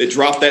know, they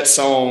dropped that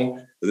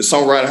song. The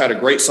songwriter had a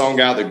great song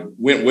out that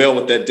went well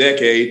with that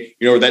decade,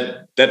 or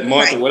that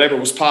month or whatever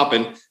was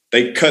popping.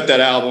 They cut that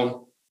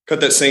album,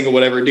 cut that single,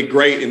 whatever. It did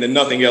great, and then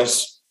nothing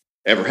else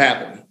ever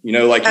happened. You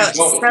don't want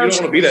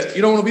to be that.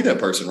 You don't want to be that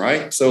person,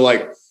 right? So,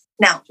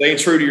 no, staying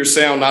true to your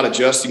sound, not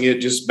adjusting it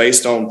just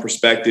based on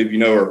perspective,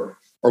 or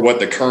what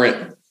the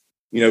current,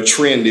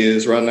 trend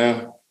is right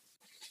now.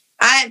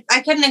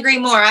 I couldn't agree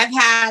more. I've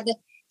had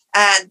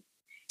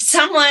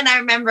someone, I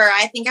remember,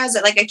 I think I was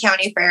at a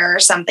county fair or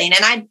something.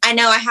 And I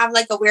know I have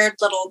a weird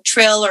little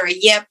trill or a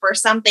yip or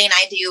something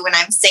I do when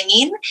I'm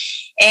singing.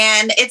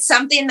 And it's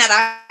something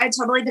that I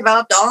totally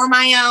developed all on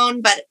my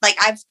own, but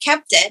I've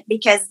kept it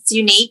because it's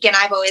unique. And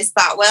I've always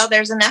thought, well,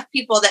 there's enough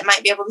people that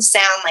might be able to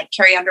sound like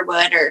Carrie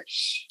Underwood or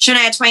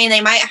Shania Twain.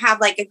 They might have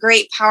a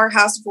great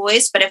powerhouse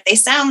voice, but if they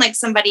sound like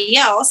somebody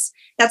else,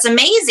 that's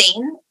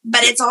amazing.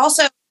 But it's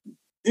also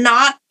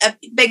not a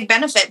big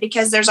benefit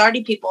because there's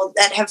already people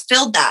that have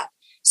filled that.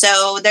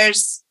 So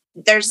there's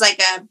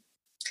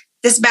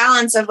this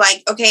balance of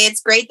okay,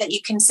 it's great that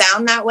you can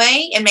sound that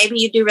way, and maybe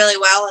you do really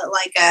well at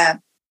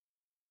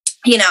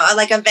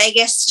a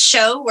Vegas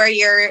show where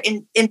you're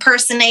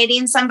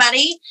impersonating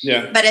somebody.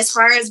 Yeah. But as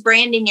far as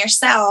branding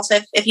yourself,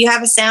 if you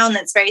have a sound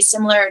that's very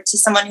similar to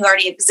someone who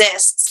already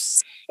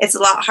exists, it's a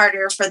lot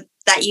harder for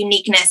that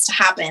uniqueness to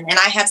happen. And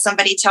I had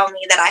somebody tell me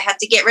that I had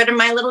to get rid of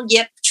my little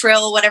yip,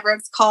 trill, whatever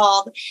it's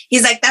called.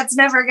 He's like, that's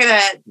never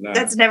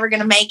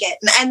gonna make it.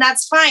 And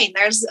that's fine.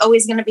 There's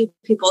always going to be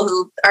people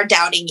who are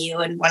doubting you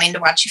and wanting to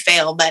watch you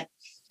fail. But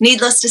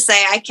needless to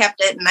say, I kept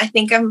it, and I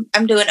think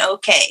I'm doing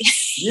okay.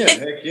 Yeah,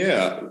 heck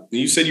yeah.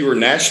 You said you were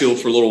in Nashville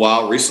for a little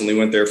while. Recently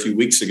went there a few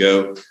weeks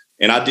ago.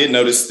 And I did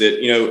notice that,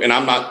 and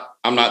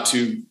I'm not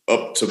too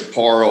up to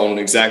par on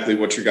exactly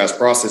what your guys'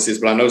 process is,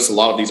 but I noticed a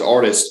lot of these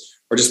artists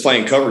are just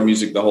playing cover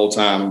music the whole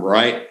time,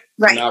 right?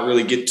 Right. Not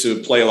really get to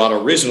play a lot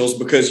of originals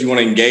because you want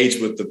to engage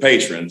with the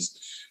patrons.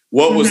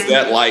 What was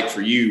that like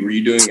for you? Were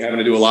you having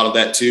to do a lot of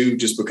that too,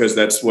 just because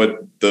that's what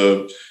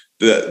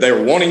they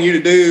were wanting you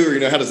to do,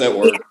 or how does that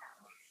work?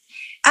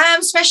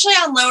 Especially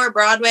on Lower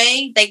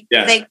Broadway, they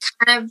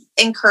kind of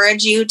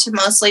encourage you to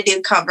mostly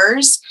do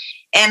covers,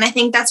 and I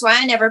think that's why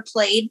I never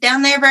played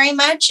down there very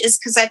much, is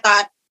because I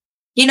thought,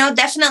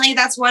 definitely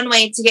that's one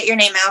way to get your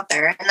name out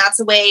there, and that's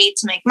a way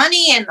to make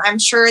money. And I'm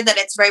sure that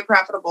it's very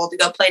profitable to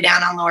go play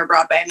down on Lower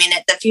Broadway. I mean,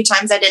 the few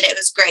times I did it, it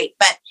was great,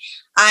 but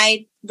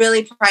I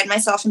really pride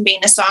myself in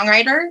being a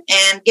songwriter,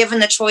 and given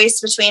the choice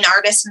between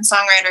artist and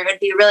songwriter, it would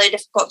be a really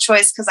difficult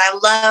choice because I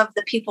love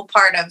the people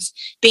part of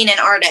being an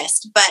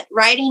artist, but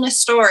writing a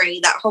story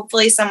that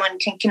hopefully someone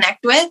can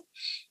connect with,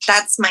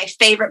 that's my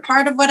favorite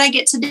part of what I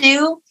get to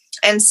do.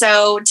 And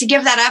so to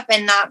give that up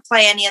and not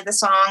play any of the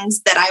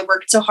songs that I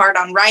worked so hard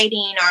on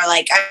writing, or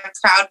I'm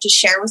proud to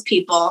share with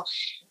people,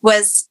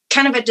 was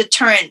kind of a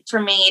deterrent for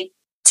me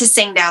to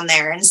sing down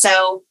there. And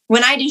so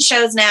when I do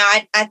shows now,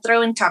 I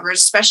throw in covers,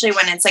 especially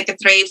when it's a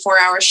 3-4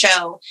 hour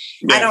show.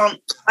 Yeah.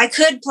 I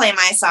could play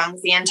my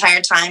songs the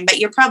entire time, but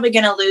you're probably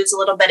going to lose a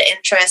little bit of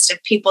interest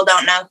if people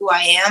don't know who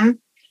I am.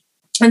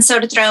 And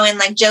so to throw in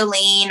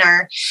Jolene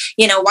or,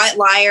 White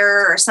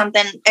Liar or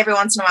something every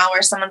once in a while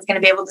where someone's going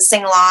to be able to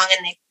sing along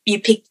and you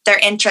pique their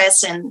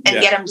interest and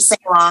get them to sing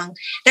along,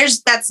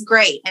 that's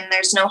great. And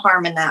there's no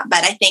harm in that.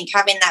 But I think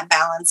having that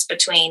balance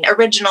between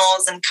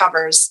originals and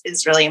covers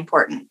is really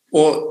important.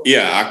 Well,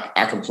 yeah,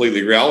 I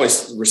completely agree. I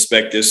always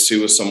respect this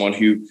too, as someone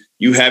who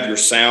you have your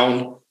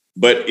sound,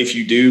 but if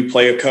you do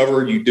play a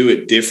cover, you do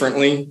it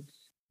differently.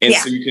 And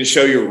so you can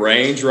show your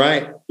range,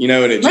 right?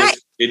 And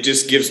it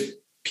just gives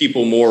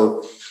people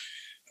more,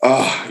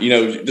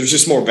 there's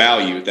just more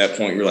value at that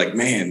point. You're like,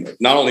 man,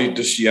 not only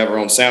does she have her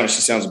own sound and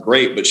she sounds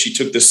great, but she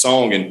took this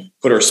song and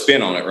put her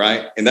spin on it,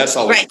 right? And that's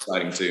always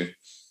exciting too.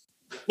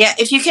 Yeah,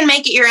 if you can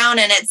make it your own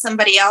and it's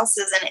somebody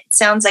else's and it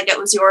sounds like it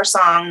was your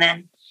song,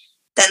 then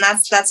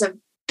that's a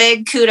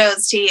big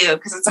kudos to you,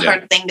 because it's a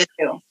hard thing to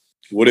do.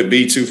 Would it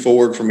be too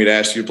forward for me to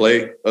ask you to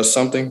play us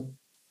something?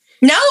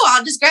 No,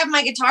 I'll just grab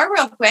my guitar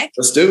real quick.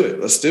 Let's do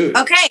it.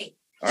 Okay.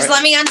 Just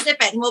let me unzip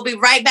it and we'll be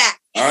right back.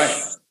 All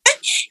right.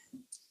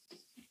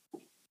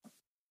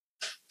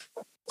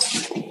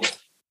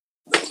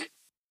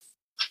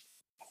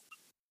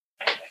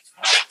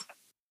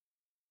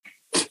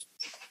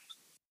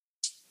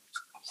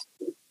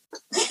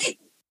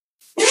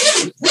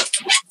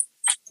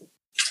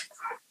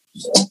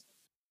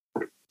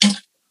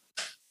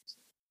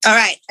 All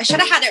right. I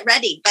should have had it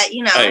ready, but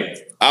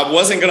Hey, I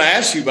wasn't going to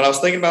ask you, but I was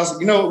thinking about,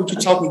 we keep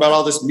talking about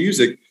all this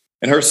music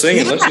and her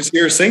singing. Yeah. Let's just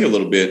hear her sing a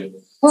little bit.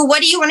 Well,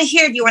 what do you want to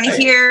hear? Do you want to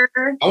hear?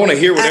 I want to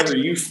hear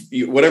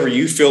whatever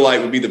you feel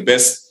like would be the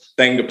best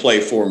thing to play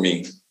for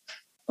me.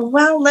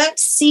 Well,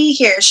 let's see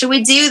here. Should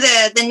we do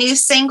the new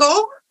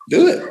single?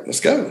 Do it. Let's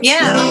go.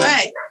 Yeah. All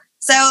right.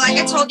 So like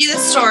I told you the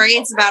story,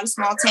 it's about a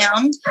small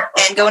town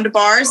and going to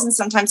bars. And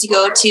sometimes you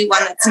go to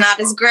one that's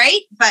not as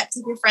great, but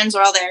if your friends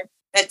are all there,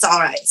 it's all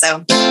right.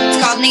 So it's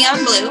called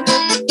Neon Blue.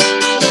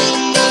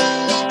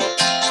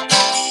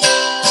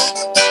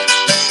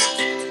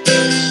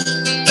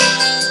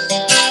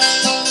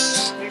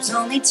 There's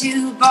only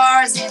 2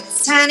 bars in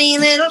this tiny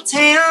little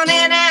town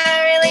and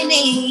I really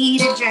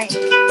need a drink.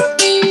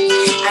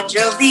 I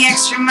drove the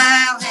extra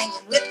mile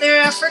hanging with the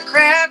rougher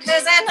crowd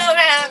cause I know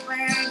right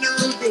where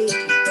you'll be.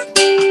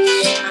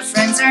 My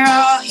friends are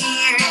all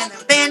here and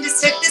the band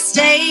just took the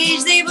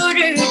stage. They've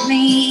ordered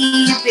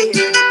me a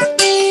beer.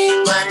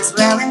 Might as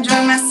well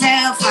enjoy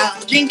myself while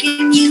I'm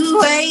drinking you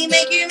away.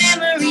 Make your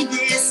memory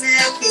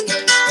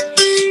disappear.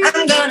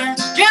 I'm gonna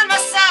drown my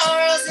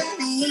sorrows in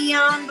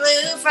neon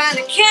blue. Find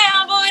a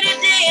cowboy to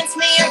dance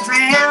me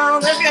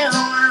around the room.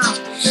 I'll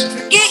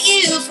forget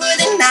you for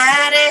the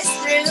night is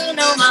through.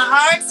 No, my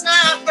heart's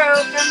not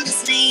broken,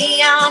 just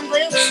neon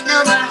blue.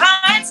 No, my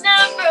heart's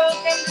not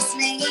broken, just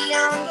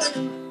neon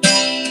blue.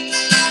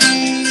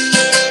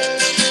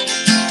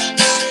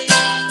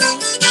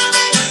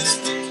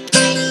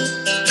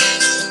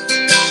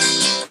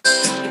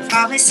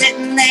 Probably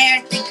sitting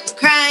there thinking,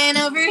 crying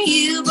over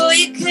you. Boy,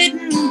 you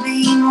couldn't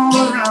be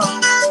more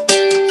wrong.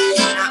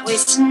 Not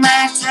wasting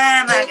my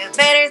time, I got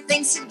better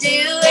things to do.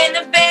 And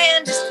the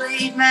band just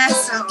played my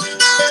song.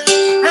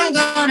 I'm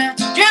gonna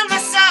drown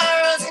my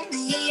sorrows in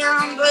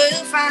neon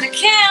blue. Find a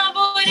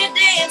cowboy to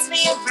dance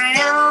me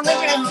around the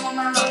room.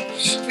 I'll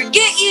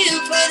forget you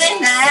for the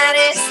night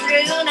is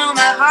through. No,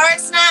 my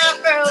heart's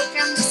not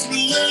broken, just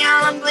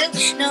neon blue.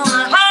 No,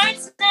 my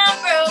heart's not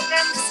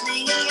broken, just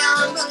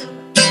neon blue.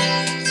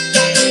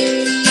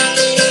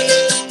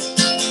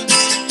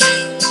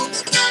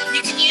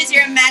 You can use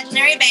your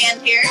imaginary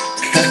band here.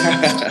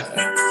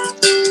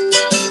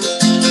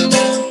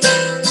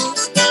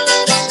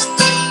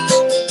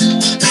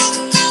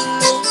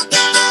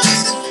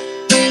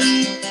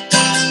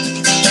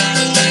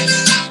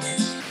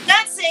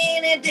 Not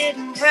saying it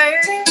didn't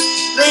hurt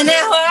when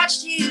I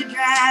watched you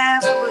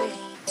drive away.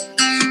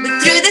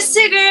 But through the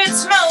cigarette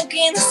smoke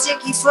and the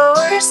sticky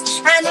floors,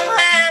 I know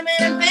I'm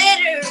in a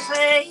better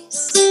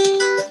place.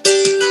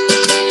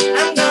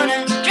 I'm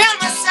gonna drown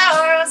my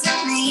sorrows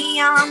in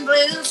neon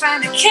blue.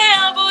 Find a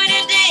cowboy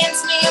to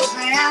dance me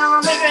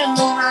around the room.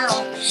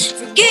 I'll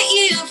forget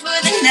you for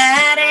the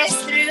night is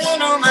through.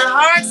 No, my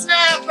heart's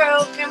not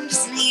broken,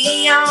 just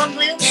neon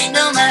blue.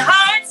 No, my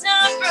heart's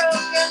not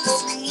broken,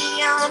 just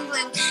neon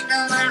blue.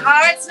 No, my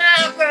heart's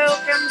not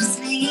broken, just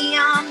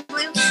neon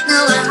blue.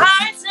 No, my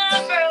heart's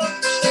not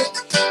broken,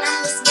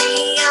 just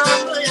neon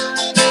blue.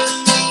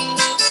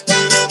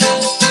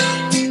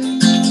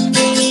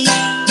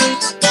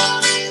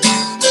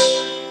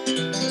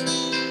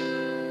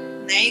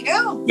 There you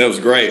go. That was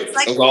great.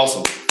 That was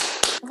awesome.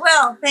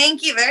 Well,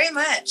 thank you very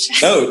much.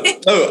 No.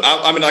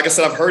 I mean, like I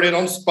said, I've heard it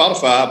on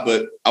Spotify,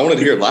 but I wanted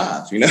to hear it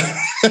live, Yeah, we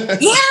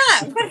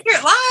got to hear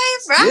it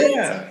live,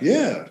 right?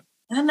 Yeah.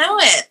 I know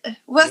it.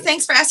 Well,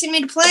 thanks for asking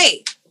me to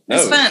play. It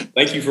was fun.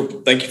 Thank you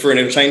for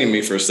entertaining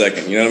me for a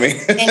second. You know what I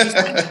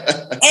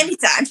mean?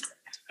 Anytime.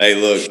 Hey,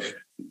 look,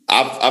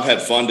 I've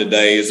had fun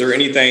today. Is there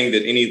anything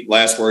any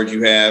last words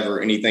you have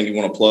or anything you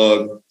want to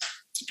plug?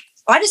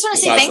 Well, I just want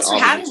to say thanks for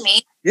having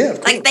me. Yeah.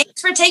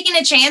 Thanks for taking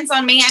a chance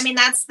on me. I mean,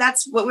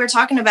 that's what we're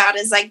talking about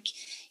is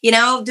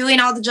doing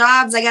all the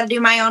jobs. I got to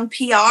do my own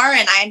PR.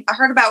 And I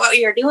heard about what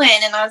you were doing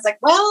and I was like,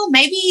 well,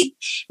 maybe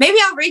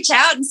I'll reach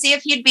out and see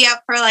if you'd be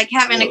up for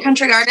having a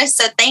country artist.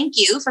 So thank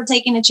you for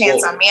taking a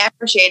chance on me. I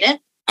appreciate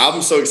it.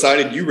 I'm so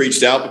excited you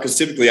reached out because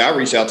typically I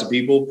reach out to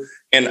people.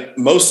 And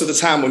most of the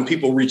time when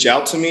people reach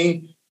out to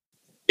me,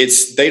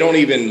 they don't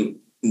even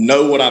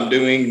know what I'm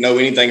doing, know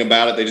anything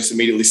about it. They just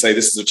immediately say,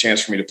 this is a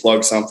chance for me to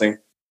plug something.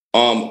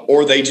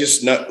 Or they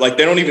just know, they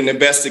don't even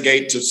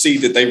investigate to see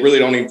that they really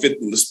don't even fit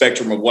in the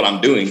spectrum of what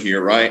I'm doing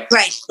here. Right.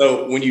 Right.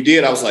 So when you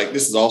did, I was like,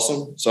 this is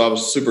awesome. So I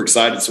was super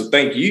excited. So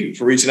thank you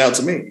for reaching out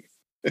to me.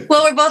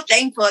 Well, we're both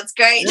thankful. It's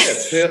great.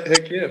 Yes,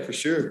 heck yeah, for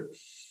sure.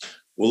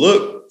 Well,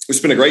 look, it's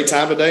been a great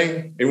time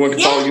today. Everyone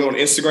can follow you on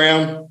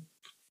Instagram.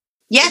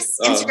 Yes.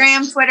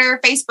 Instagram, Twitter,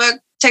 Facebook,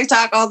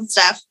 TikTok, all the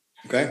stuff.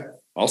 Okay.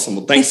 Awesome.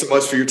 Well, thanks so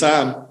much for your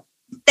time.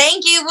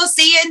 Thank you. We'll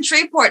see you in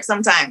Shreveport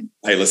sometime.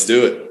 Hey, let's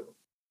do it.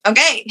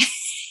 Okay.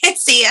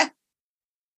 See ya.